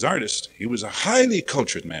unconscious artist. He was a highly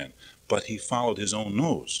cultured man, but he followed his own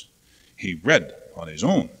nose. He read on his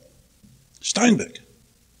own. Steinbeck,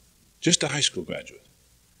 just a high school graduate.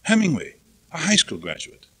 Hemingway, a high school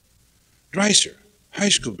graduate. Dreiser, high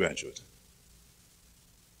school graduate.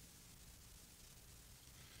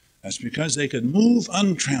 That's because they could move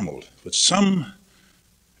untrammeled with some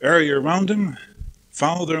area around them,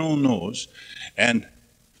 follow their own nose, and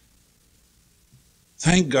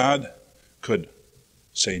thank God could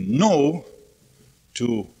say no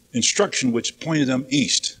to instruction which pointed them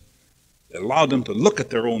east. It allowed them to look at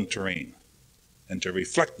their own terrain and to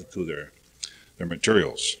reflect it through their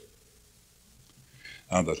materials.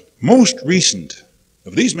 Now, the most recent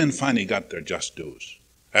of these men finally got their just dues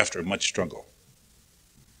after much struggle.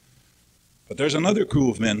 But there's another crew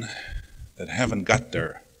of men that haven't got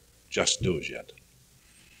their just dues yet.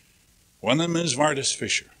 One of them is Vardis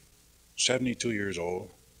Fisher, 72 years old,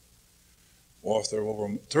 author of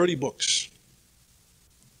over 30 books.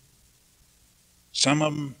 Some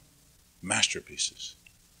of them masterpieces.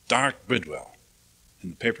 Dark Bridwell, in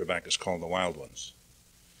the paperback is called The Wild Ones,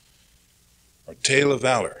 or Tale of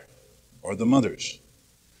Valor, or The Mothers.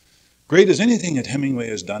 Great as anything that Hemingway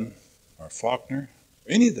has done, or Faulkner,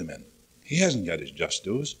 or any of the men, he hasn't got his just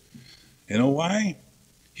dues. You know why?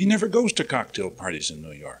 He never goes to cocktail parties in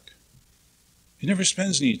New York. He never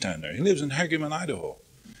spends any time there. He lives in Hagerman, Idaho.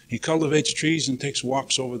 He cultivates trees and takes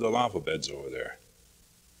walks over the lava beds over there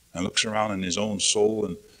and looks around in his own soul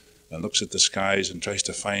and looks at the skies and tries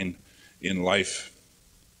to find in life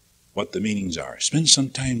what the meanings are. Spends some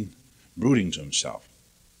time brooding to himself.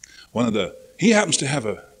 He happens to have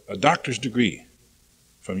a doctor's degree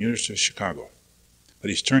from the University of Chicago, but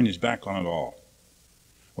he's turned his back on it all.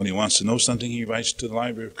 When he wants to know something, he writes to the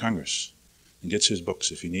Library of Congress and gets his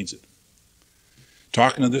books if he needs it.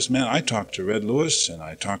 Talking to this man, I talked to Red Lewis, and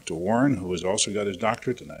I talked to Warren, who has also got his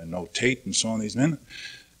doctorate, and I know Tate and so on, these men.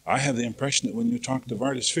 I have the impression that when you talk to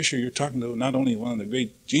Vardis Fisher, you're talking to not only one of the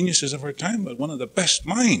great geniuses of our time, but one of the best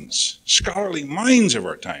minds, scholarly minds of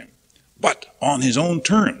our time, but on his own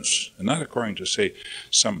terms, and not according to, say,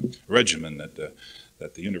 some regimen that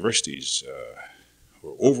the universities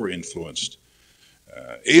were over-influenced,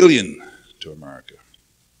 alien to America.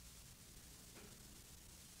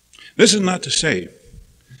 This is not to say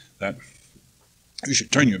that you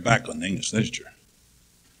should turn your back on the English literature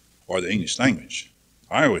or the English language.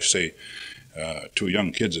 I always say to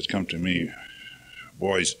young kids that come to me,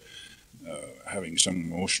 boys having some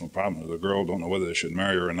emotional problem with a girl, don't know whether they should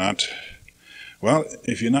marry her or not. Well,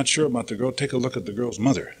 if you're not sure about the girl, take a look at the girl's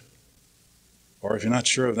mother. Or if you're not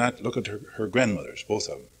sure of that, look at her grandmothers, both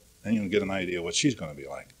of them. Then you'll get an idea what she's going to be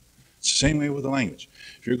like. It's the same way with the language.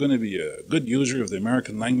 If you're going to be a good user of the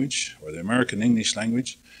American language or the American English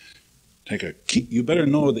language, you better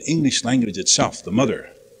know the English language itself, the mother.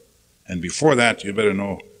 And before that, you better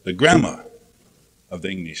know the grammar of the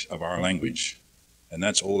English, of our language. And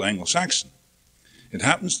that's Old Anglo-Saxon. It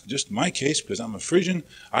happens, just in my case, because I'm a Frisian,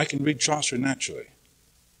 I can read Chaucer naturally.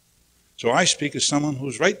 So I speak as someone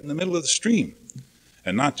who's right in the middle of the stream,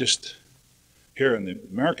 and not just here in the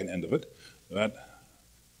American end of it, but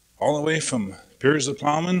all the way from Piers the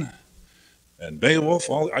Plowman and Beowulf,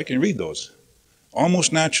 I can read those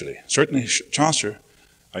almost naturally. Certainly Chaucer,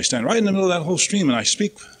 I stand right in the middle of that whole stream and I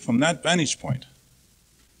speak from that vantage point.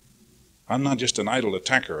 I'm not just an idle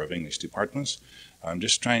attacker of English departments. I'm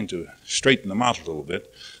just trying to straighten them out a little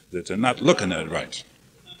bit, that they're not looking at it right.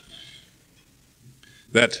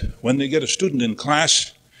 That when they get a student in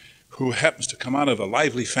class who happens to come out of a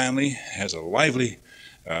lively family, has a lively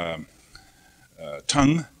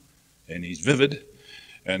tongue, and he's vivid,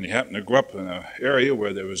 and he happened to grow up in an area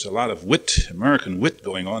where there was a lot of wit, American wit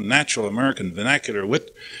going on, natural American vernacular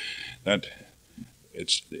wit, that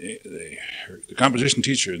the composition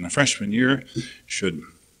teacher in the freshman year should,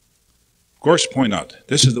 of course, point out,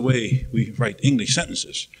 this is the way we write English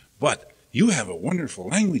sentences, but you have a wonderful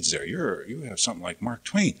language there. You have something like Mark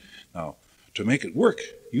Twain. Now, to make it work,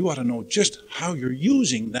 you ought to know just how you're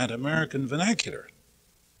using that American vernacular.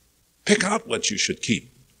 Pick out what you should keep,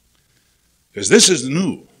 because this is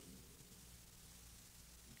new.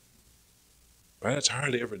 But it's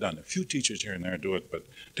hardly ever done. A few teachers here and there do it, but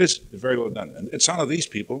it is very well done. And it's out of these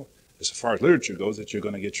people, as far as literature goes, that you're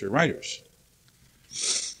going to get your writers.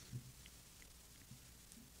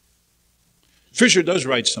 Fisher does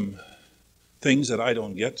write some things that I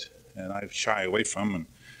don't get, and I shy away from, and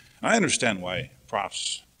I understand why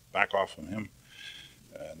profs back off from him.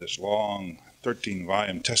 This long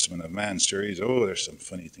 13-volume Testament of Man series, oh, there's some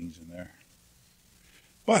funny things in there.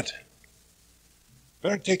 But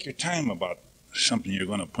better take your time about something you're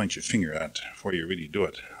going to point your finger at before you really do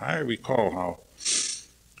it. I recall how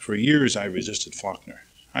for years I resisted Faulkner.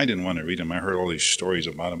 I didn't want to read him. I heard all these stories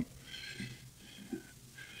about him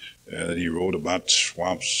that he wrote about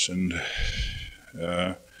swamps and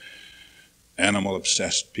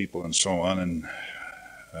animal-obsessed people and so on. And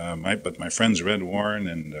but my friends Red Warren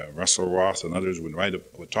and Russell Roth and others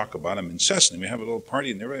would talk about him incessantly. We have a little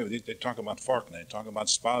party and they'd talk about Faulkner, they'd talk about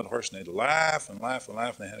Spotted Horse, and they'd laugh and laugh and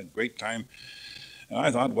laugh, and they had a great time. And I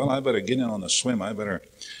thought, well, I better get in on the swim. I better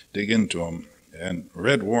dig into him. And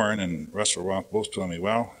Red Warren and Russell Roth both told me,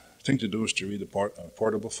 well, the thing to do is to read the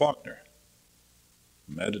Portable Faulkner,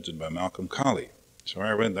 edited by Malcolm Colley. So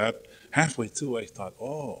I read that. Halfway through, I thought,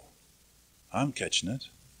 oh, I'm catching it.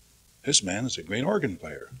 This man is a great organ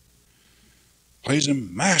player. Plays a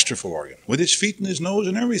masterful organ, with his feet and his nose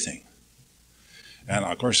and everything. And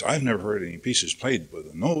of course, I've never heard any pieces played with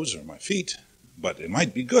the nose or my feet, but it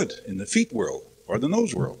might be good in the feet world or the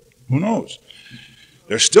nose world. Who knows?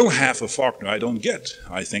 There's still half of Faulkner I don't get.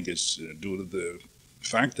 I think it's due to the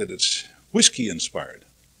fact that it's whiskey inspired.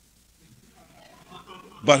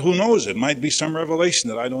 But who knows? It might be some revelation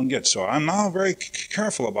that I don't get. So I'm now very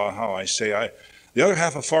careful about how I say the other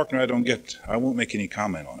half of Faulkner I don't get. I won't make any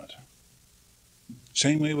comment on it.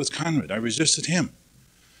 Same way with Conrad. I resisted him.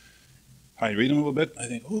 I read him a little bit. I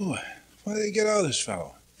think, oh, why did they get out of this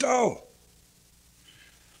fellow? Dull.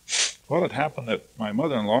 Well, it happened that my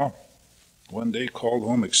mother-in-law one day called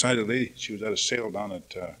home excitedly. She was at a sale down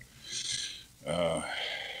at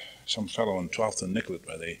some fellow in 12th and Nicollet,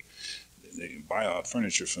 where they buy out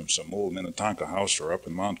furniture from some old Minnetonka house or up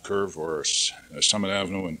in Mount Curve or Summit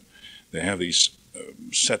Avenue, and they have these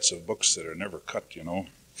sets of books that are never cut, you know,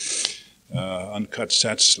 uncut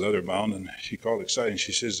sets, leather bound. And she called excited, and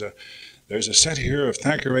she says, there's a set here of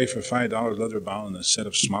Thackeray for $5, leather bound, and a set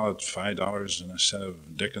of Smollett, $5, and a set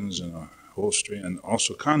of Dickens and a Holstry, and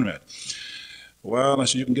also Conrad. Well, I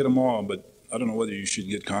said, you can get them all, but I don't know whether you should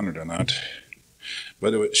get Conrad or not.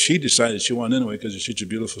 But she decided she wanted anyway because it's such a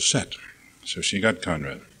beautiful set. So she got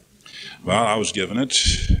Conrad. Well, I was given it,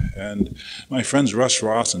 and my friends Russ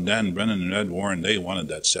Roth and Dan Brennan and Ed Warren, they wanted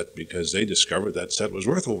that set because they discovered that set was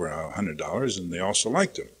worth over $100, and they also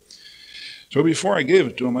liked it. So before I gave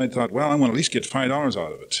it to them, I thought, well, I want to at least get $5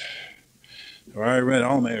 out of it. So I read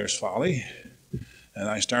Almayer's Folly, and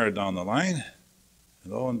I started down the line,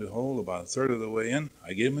 and lo and behold, about a third of the way in,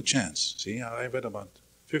 I gave him a chance. See, I read about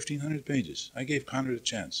 1,500 pages. I gave Conrad a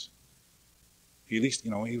chance. He at least,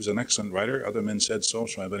 you know, he was an excellent writer. Other men said so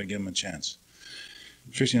I better give him a chance.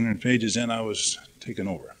 1,500 pages in, I was taken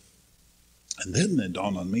over. And then it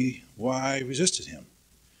dawned on me why I resisted him.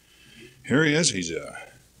 Here he is. He's a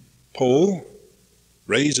Pole,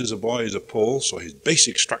 raised as a boy as a Pole, so his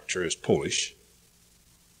basic structure is Polish,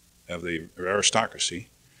 of the aristocracy.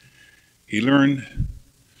 He learned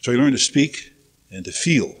to speak and to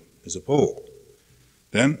feel as a Pole.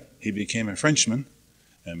 Then he became a Frenchman,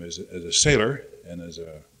 and as a sailor and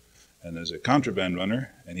as a contraband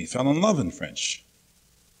runner, and he fell in love in French.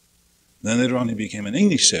 Then later on he became an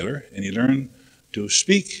English sailor, and he learned to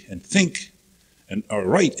speak and think or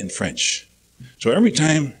write in French. So every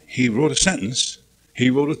time he wrote a sentence, he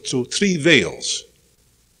wrote it through 3 veils.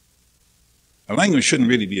 A language shouldn't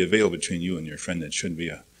really be a veil between you and your friend. It should be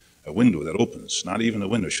a window that opens. Not even a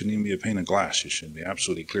window. It shouldn't even be a pane of glass. It should be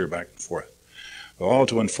absolutely clear back and forth. But all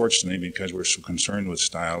too unfortunately, because we're so concerned with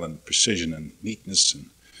style and precision and neatness,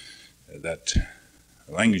 and that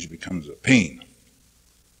language becomes a pain.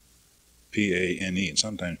 P-A-N-E, and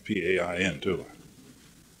sometimes P-A-I-N too.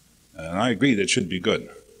 And I agree that it should be good,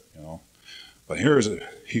 you know. But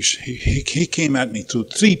he came at me through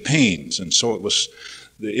 3 panes, and so it was,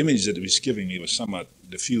 the image that he was giving me was somewhat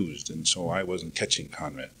diffused, and so I wasn't catching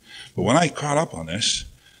Conrad. But when I caught up on this,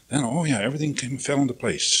 then, oh yeah, everything fell into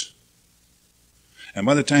place. And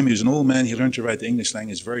by the time he was an old man, he learned to write the English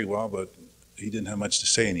language very well, but he didn't have much to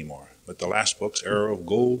say anymore. But the last books, Arrow of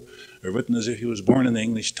Gold, are written as if he was born in the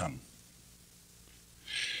English tongue.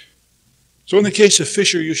 So in the case of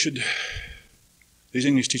Fisher, these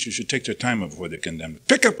English teachers should take their time before they condemn it.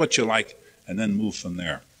 Pick up what you like and then move from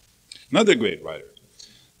there. Another great writer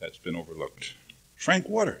that's been overlooked, Frank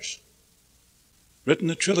Waters, written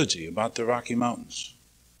a trilogy about the Rocky Mountains,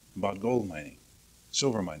 about gold mining,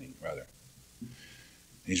 silver mining rather.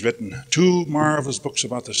 He's written 2 marvelous books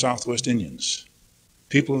about the Southwest Indians,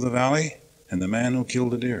 People of the Valley and the Man Who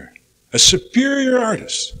Killed the Deer. A superior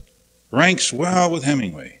artist, ranks well with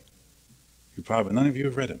Hemingway. None of you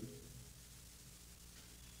have read him.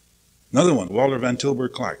 Another one, Walter Van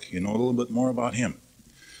Tilburg Clark. You know a little bit more about him.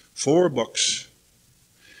 4 books.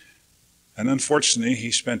 And unfortunately,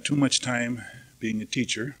 he spent too much time being a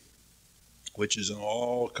teacher, which is an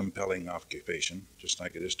all-compelling occupation, just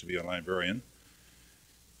like it is to be a librarian.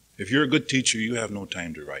 If you're a good teacher, you have no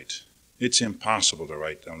time to write. It's impossible to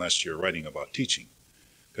write unless you're writing about teaching.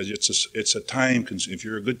 Because it's a time, if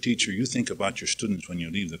you're a good teacher, you think about your students when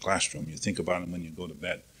you leave the classroom. You think about them when you go to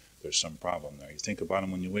bed. There's some problem there. You think about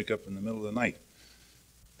them when you wake up in the middle of the night.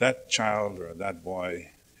 That child or that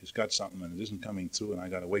boy has got something and it isn't coming through, and I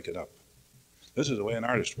got to wake it up. This is the way an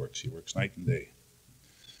artist works. He works night and day.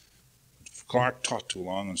 Clark taught too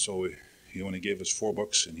long, and so he only gave us 4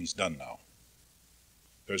 books, and he's done now.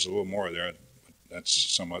 There's a little more there, but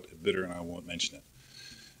that's somewhat bitter, and I won't mention it.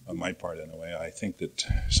 On my part, anyway, I think that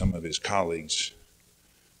some of his colleagues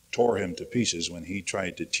tore him to pieces when he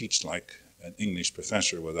tried to teach like an English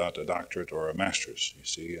professor without a doctorate or a master's, you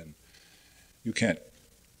see, and you can't.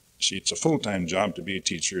 See, it's a full-time job to be a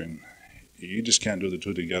teacher, and you just can't do the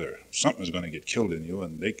two together. Something's going to get killed in you,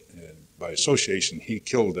 and by association, he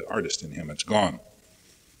killed the artist in him. It's gone.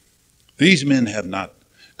 These men have not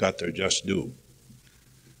got their just due,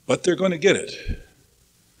 but they're going to get it.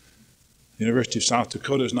 The University of South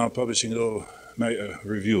Dakota is now publishing a little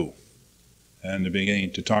review, and they're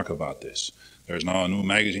beginning to talk about this. There's now a new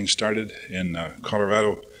magazine started in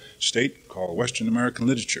Colorado State called Western American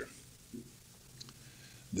Literature.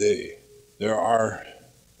 There are,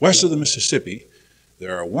 west of the Mississippi,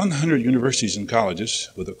 there are 100 universities and colleges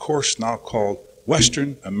with a course now called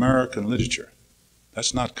Western American Literature.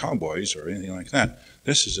 That's not cowboys or anything like that.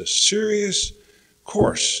 This is a serious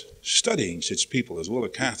course studying such people as Willa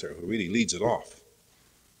Cather, who really leads it off,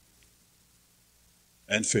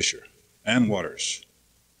 and Fisher, and Waters,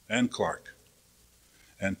 and Clark,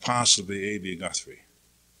 and possibly A.B. Guthrie.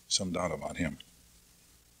 Some doubt about him.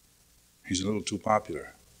 He's a little too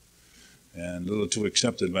popular and a little too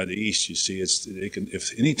accepted by the East. You see,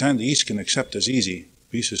 if any time the East can accept as easy,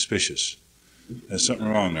 be suspicious. There's something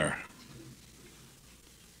wrong there.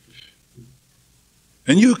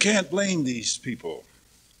 And you can't blame these people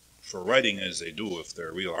for writing as they do if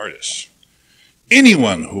they're real artists.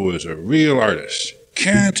 Anyone who is a real artist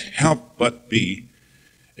can't help but be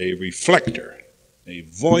a reflector, a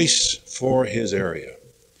voice for his area.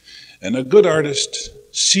 And a good artist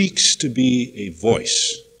seeks to be a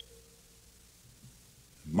voice.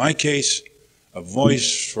 In my case, a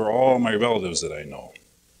voice for all my relatives that I know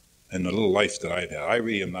and the little life that I've had. I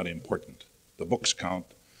really am not important. The books count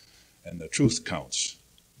and the truth counts.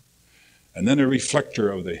 And then a reflector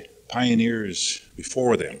of the pioneers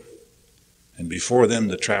before them, and before them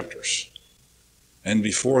the trappers, and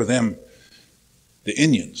before them the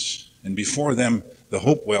Indians, and before them the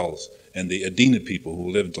Hopewells and the Adena people who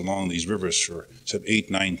lived along these rivers for 8,000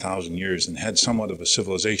 to 9,000 years and had somewhat of a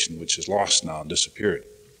civilization which is lost now and disappeared.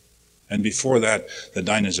 And before that, the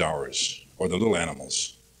dinosaurs, or the little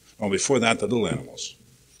animals. Or before that, the little animals.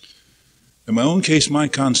 In my own case, my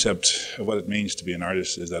concept of what it means to be an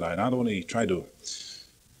artist is that I not only try to,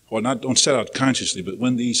 don't set out consciously, but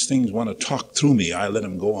when these things want to talk through me, I let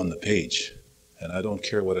them go on the page. And I don't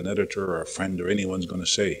care what an editor or a friend or anyone's going to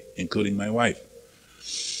say, including my wife.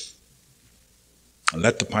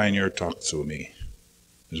 Let the pioneer talk through me,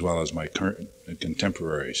 as well as my current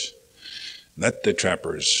contemporaries. Let the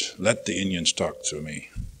trappers, let the Indians talk through me.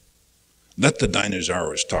 Let the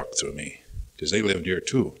dinosaurs talk through me, because they lived here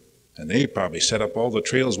too. And they probably set up all the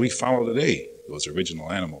trails we follow today, those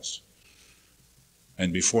original animals.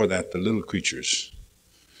 And before that, the little creatures,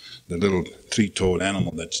 the little three-toed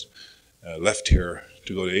animal that's left here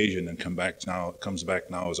to go to Asia and then comes back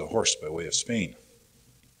now as a horse by way of Spain.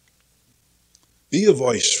 Be a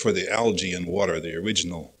voice for the algae and water, the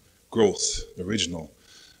original growth, the original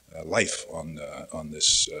life on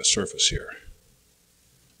this surface here.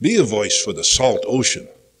 Be a voice for the salt ocean,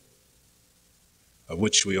 of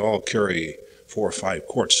which we all carry 4 or 5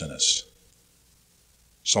 quarts in us.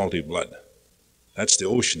 Salty blood. That's the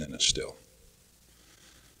ocean in us still.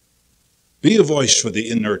 Be a voice for the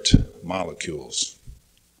inert molecules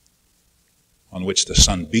on which the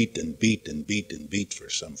sun beat and beat and beat and beat for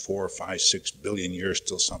some 4, 5, 6 billion years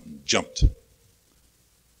till something jumped.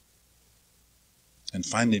 And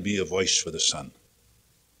finally, be a voice for the sun.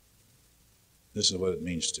 This is what it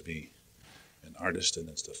means to be an artist, and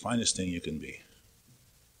it's the finest thing you can be.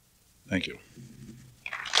 Thank you.